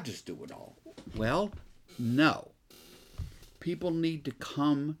doesn't God just do it all? Well, no. People need to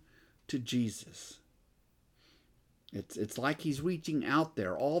come to Jesus. It's like he's reaching out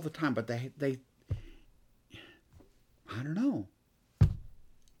there all the time, but they I don't know.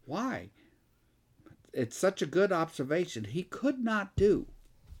 Why? It's such a good observation. He could not do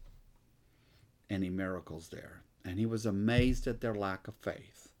any miracles there, and he was amazed at their lack of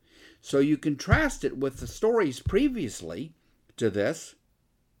faith. So you contrast it with the stories previously to this,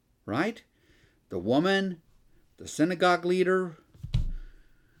 right? The woman, the synagogue leader,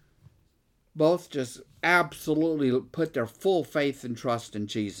 both just absolutely put their full faith and trust in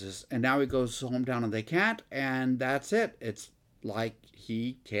Jesus. And now he goes hometown and they can't, and that's it. It's like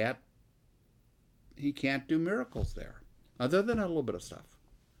he can't do miracles there, other than a little bit of stuff.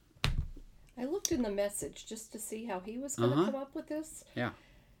 I looked in the Message just to see how he was going to come up with this. Yeah.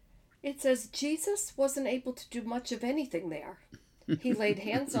 It says Jesus wasn't able to do much of anything there. He laid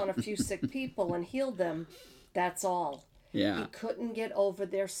hands on a few sick people and healed them. That's all. Yeah. He couldn't get over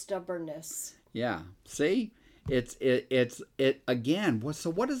their stubbornness. Yeah. See? It's again,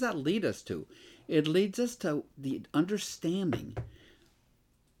 so what does that lead us to? It leads us to the understanding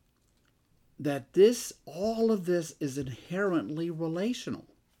that all of this is inherently relational.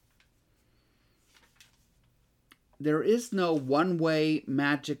 there is no one-way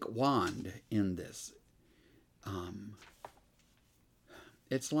magic wand in this.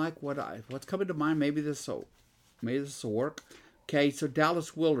 It's like what's coming to mind. Maybe this will work. Okay, so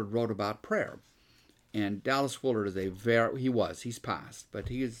Dallas Willard wrote about prayer, and Dallas Willard is he's passed, but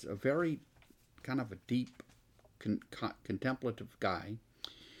he is a very kind of a deep, contemplative guy.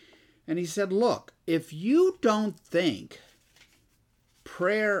 And he said, look, if you don't think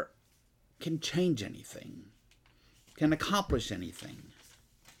prayer can change anything, can accomplish anything,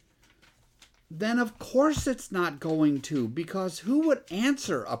 then of course it's not going to, because who would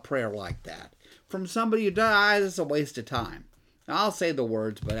answer a prayer like that from somebody who dies? It's a waste of time. I'll say the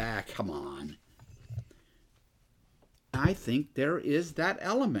words, but come on. I think there is that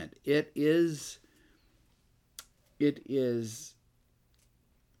element. It is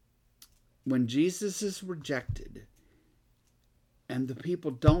when Jesus is rejected and the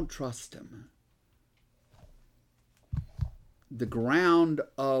people don't trust him, the ground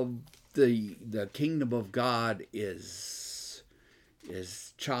of the kingdom of God is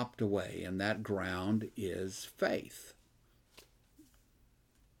chopped away, and that ground is faith.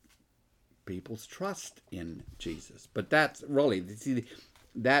 People's trust in Jesus. But that's really, see,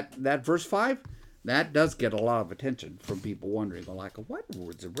 that verse 5, that does get a lot of attention from people wondering, like, what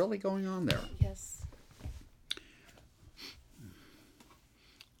is really going on there? Yes.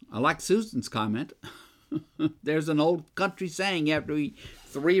 I like Susan's comment. There's an old country saying you have to be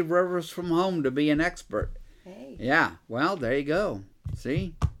 3 rivers from home to be an expert. Hey. Yeah, well, there you go.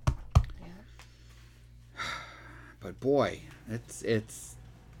 See? Yeah. But boy,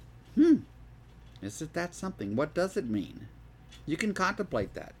 isn't that something? What does it mean? You can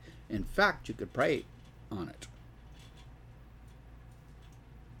contemplate that. In fact, you could pray on it.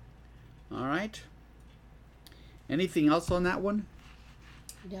 All right. Anything else on that one?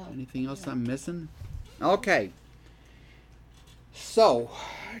 No. Anything else I'm missing? Okay. So,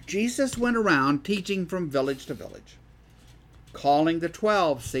 Jesus went around teaching from village to village, calling the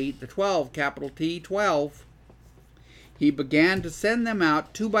 12, see, the 12, capital T, 12. He began to send them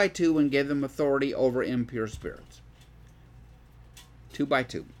out 2 by 2 and gave them authority over impure spirits. 2 by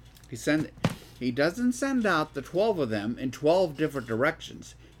 2. He doesn't send out the 12 of them in 12 different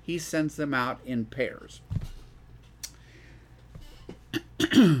directions. He sends them out in pairs.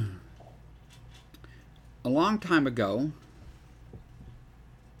 A long time ago,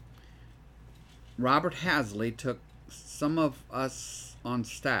 Robert Hasley took some of us on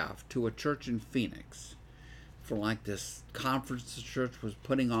staff to a church in Phoenix for like this conference the church was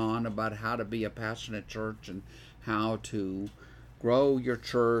putting on about how to be a passionate church and how to grow your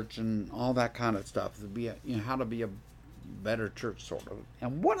church and all that kind of stuff. How to be a better church, sort of.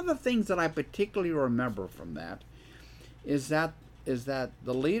 And one of the things that I particularly remember from that is that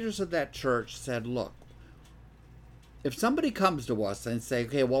the leaders of that church said, look, if somebody comes to us and say,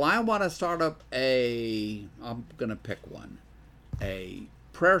 okay, well, I want to start up I'm going to pick one, a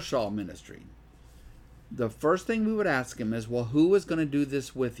prayer shawl ministry, the first thing we would ask him is, well, who is going to do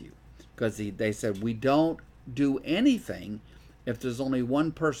this with you? Because they said, we don't do anything if there's only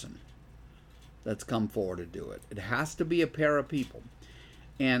one person that's come forward to do it. It has to be a pair of people.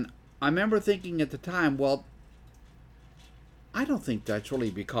 And I remember thinking at the time, well, I don't think that's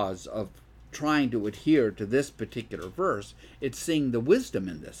really because of trying to adhere to this particular verse. It's seeing the wisdom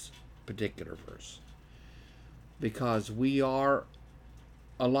in this particular verse. Because we are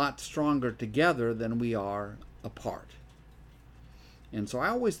a lot stronger together than we are apart. And so I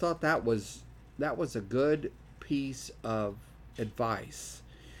always thought that was a good piece of advice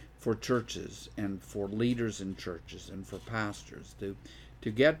for churches and for leaders in churches and for pastors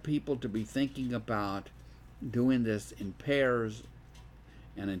to get people to be thinking about doing this in pairs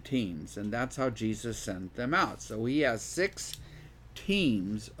and in teams. And that's how Jesus sent them out. So he has 6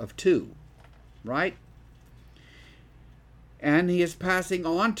 teams of 2, right? And he is passing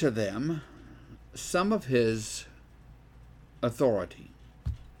on to them some of his authority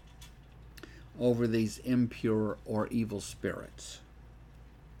over these impure or evil spirits.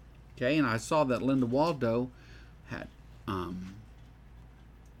 Okay, and I saw that Linda Waldo had,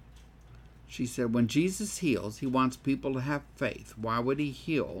 she said, when Jesus heals, he wants people to have faith. Why would he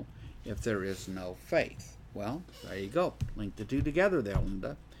heal if there is no faith? Well, there you go. Link the 2 together there,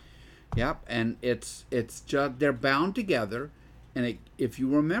 Linda. Yep, and it's just, they're bound together, and if you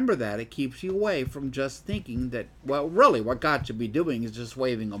remember that, it keeps you away from just thinking that, well, really, what God should be doing is just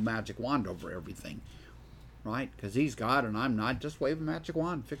waving a magic wand over everything, right? Because he's God and I'm not. Just wave a magic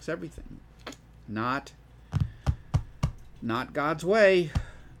wand, fix everything. Not God's way.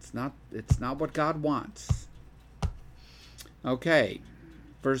 It's not what God wants. Okay.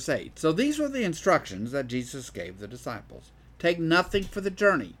 Verse 8. So these were the instructions that Jesus gave the disciples. Take nothing for the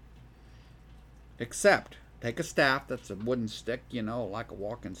journey, except take a staff, that's a wooden stick, like a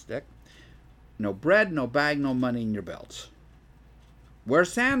walking stick. No bread, no bag, no money in your belts. Wear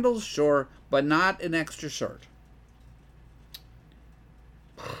sandals, sure, but not an extra shirt.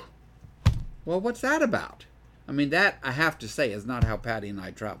 Well, what's that about? I mean, that, I have to say, is not how Patty and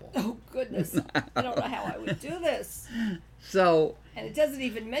I travel. Oh, goodness. I don't know how I would do this. So... And it doesn't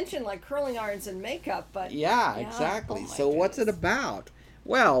even mention, like, curling irons and makeup, but... Yeah, exactly. Oh, so what's it goodness. about?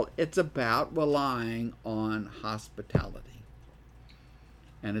 Well, it's about relying on hospitality.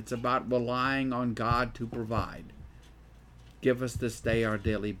 And it's about relying on God to provide. Give us this day our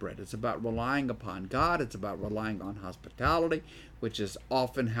daily bread. It's about relying upon God. It's about relying on hospitality, which is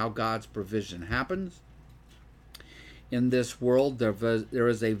often how God's provision happens. In this world, there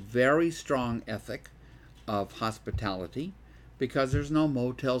is a very strong ethic of hospitality because there's no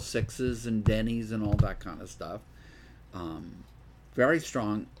Motel 6s and Denny's and all that kind of stuff. Very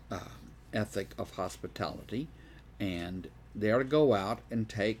strong ethic of hospitality, and they are to go out and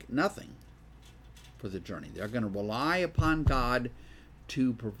take nothing for the journey. They're going to rely upon God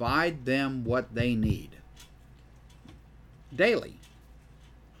to provide them what they need daily.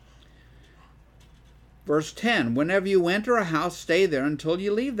 Verse 10, whenever you enter a house, stay there until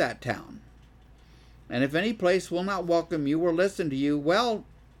you leave that town. And if any place will not welcome you or listen to you, well,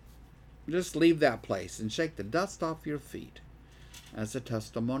 just leave that place and shake the dust off your feet as a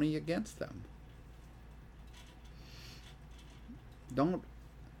testimony against them. Don't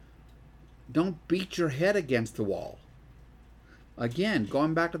beat your head against the wall. Again,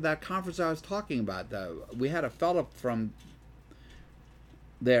 going back to that conference I was talking about, we had a fellow from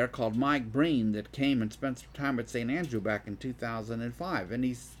there called Mike Breen that came and spent some time at St. Andrew back in 2005.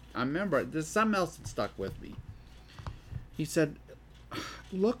 And I remember, there's something else that stuck with me. He said,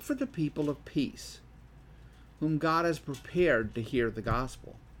 look for the people of peace whom God has prepared to hear the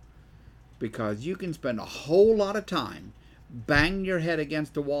gospel. Because you can spend a whole lot of time banging your head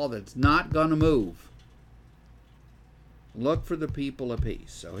against a wall that's not going to move. Look for the people of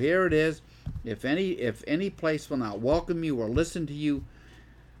peace. So here it is. If any place will not welcome you or listen to you,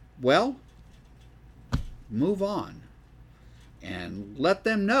 well, move on. And let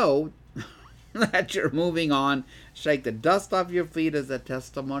them know that you're moving on. Shake the dust off your feet as a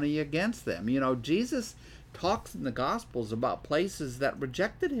testimony against them. Jesus talks in the Gospels about places that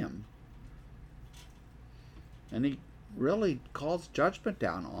rejected him. And he really calls judgment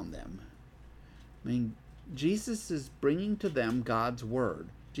down on them. I mean, Jesus is bringing to them God's word.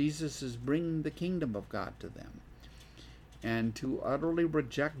 Jesus is bringing the kingdom of God to them. And to utterly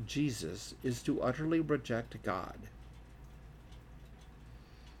reject Jesus is to utterly reject God.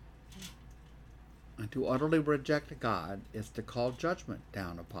 And to utterly reject God is to call judgment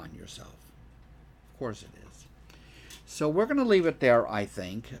down upon yourself. Of course it is. So we're going to leave it there, I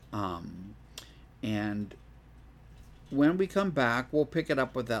think. And when we come back, we'll pick it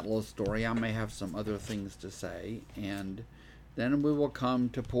up with that little story. I may have some other things to say. And then we will come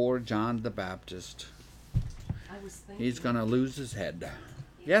to poor John the Baptist. I was thinking, He's going to lose his head.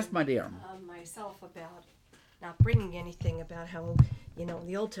 Yes, my dear. myself about not bringing anything about how, in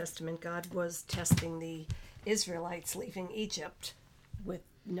the Old Testament, God was testing the Israelites leaving Egypt with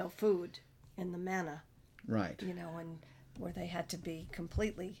no food and the manna, Right. and where they had to be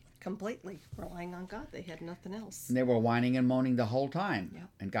completely relying on God. They had nothing else. And they were whining and moaning the whole time. Yep.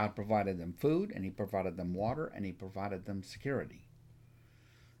 And God provided them food, and he provided them water, and he provided them security.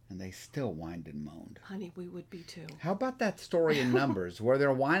 And they still whined and moaned. Honey, we would be too. How about that story in Numbers where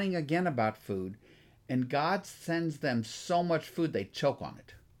they're whining again about food, and God sends them so much food they choke on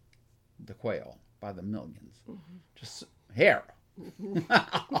it, the quail, by the millions. Mm-hmm. Just, here.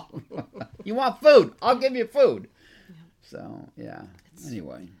 You want food? I'll give you food. Yep. So, yeah.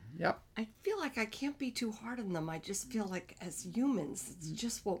 Anyway, yep. I feel like I can't be too hard on them. I just feel like as humans, it's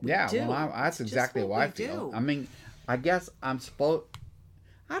just what we do. Yeah, well, that's exactly what I feel. I mean, I guess I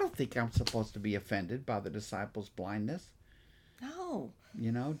don't think I'm supposed to be offended by the disciples' blindness. No.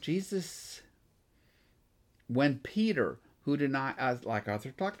 Jesus, when Peter, who denied, like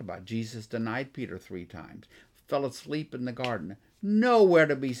Arthur talked about, Jesus denied Peter 3 times, fell asleep in the garden, nowhere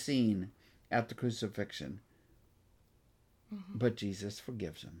to be seen at the crucifixion. Mm-hmm. But Jesus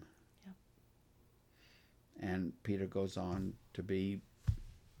forgives him. Yep. And Peter goes on to be,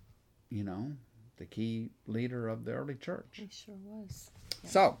 the key leader of the early church. He sure was. Yeah.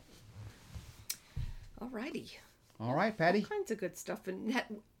 So. Alrighty. All right, Patty. All kinds of good stuff. And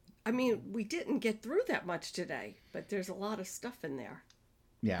we didn't get through that much today, but there's a lot of stuff in there.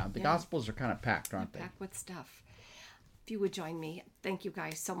 Yeah, the Gospels are kind of packed, aren't they? Packed with stuff. if you would join me. Thank you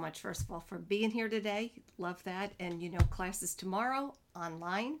guys so much, first of all, for being here today. Love that. And, classes tomorrow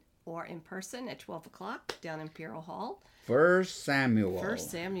online or in person at 12 o'clock down in Imperial Hall. 1 Samuel. 1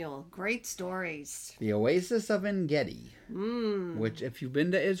 Samuel. Great stories. The Oasis of En-Gedi. Which, if you've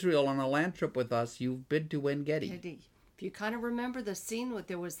been to Israel on a land trip with us, you've been to En-Gedi. If you kind of remember the scene,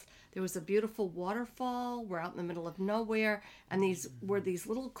 there was a beautiful waterfall. We're out in the middle of nowhere, and these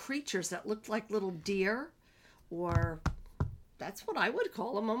little creatures that looked like little deer, or that's what I would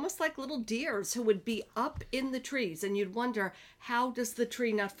call them, almost like little deers who would be up in the trees, and you'd wonder, how does the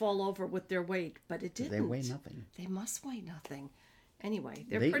tree not fall over with their weight? But it didn't. They weigh nothing. They must weigh nothing. Anyway,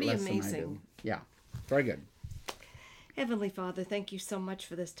 they're They eat pretty less than I amazing. do. Yeah, very good. Heavenly Father, thank you so much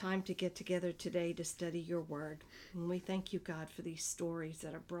for this time to get together today to study your word. And we thank you, God, for these stories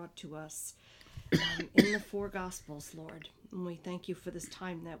that are brought to us in the 4 Gospels, Lord. And we thank you for this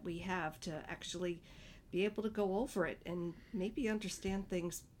time that we have to actually be able to go over it and maybe understand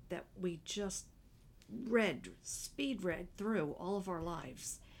things that we just speed read through all of our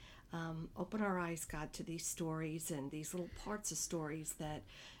lives. Open our eyes, God, to these stories and these little parts of stories that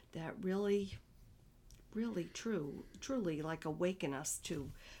really truly like awaken us to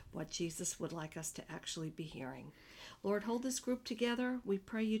what Jesus would like us to actually be hearing. Lord, hold this group together. We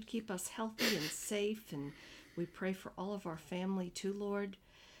pray you'd keep us healthy and safe, and we pray for all of our family too, Lord.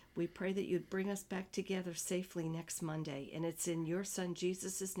 We pray that you'd bring us back together safely next Monday, and it's in your Son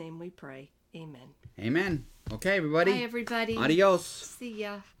Jesus' name we pray. Amen. Amen. Okay, everybody. Bye, everybody. Adios. See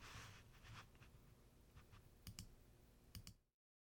ya.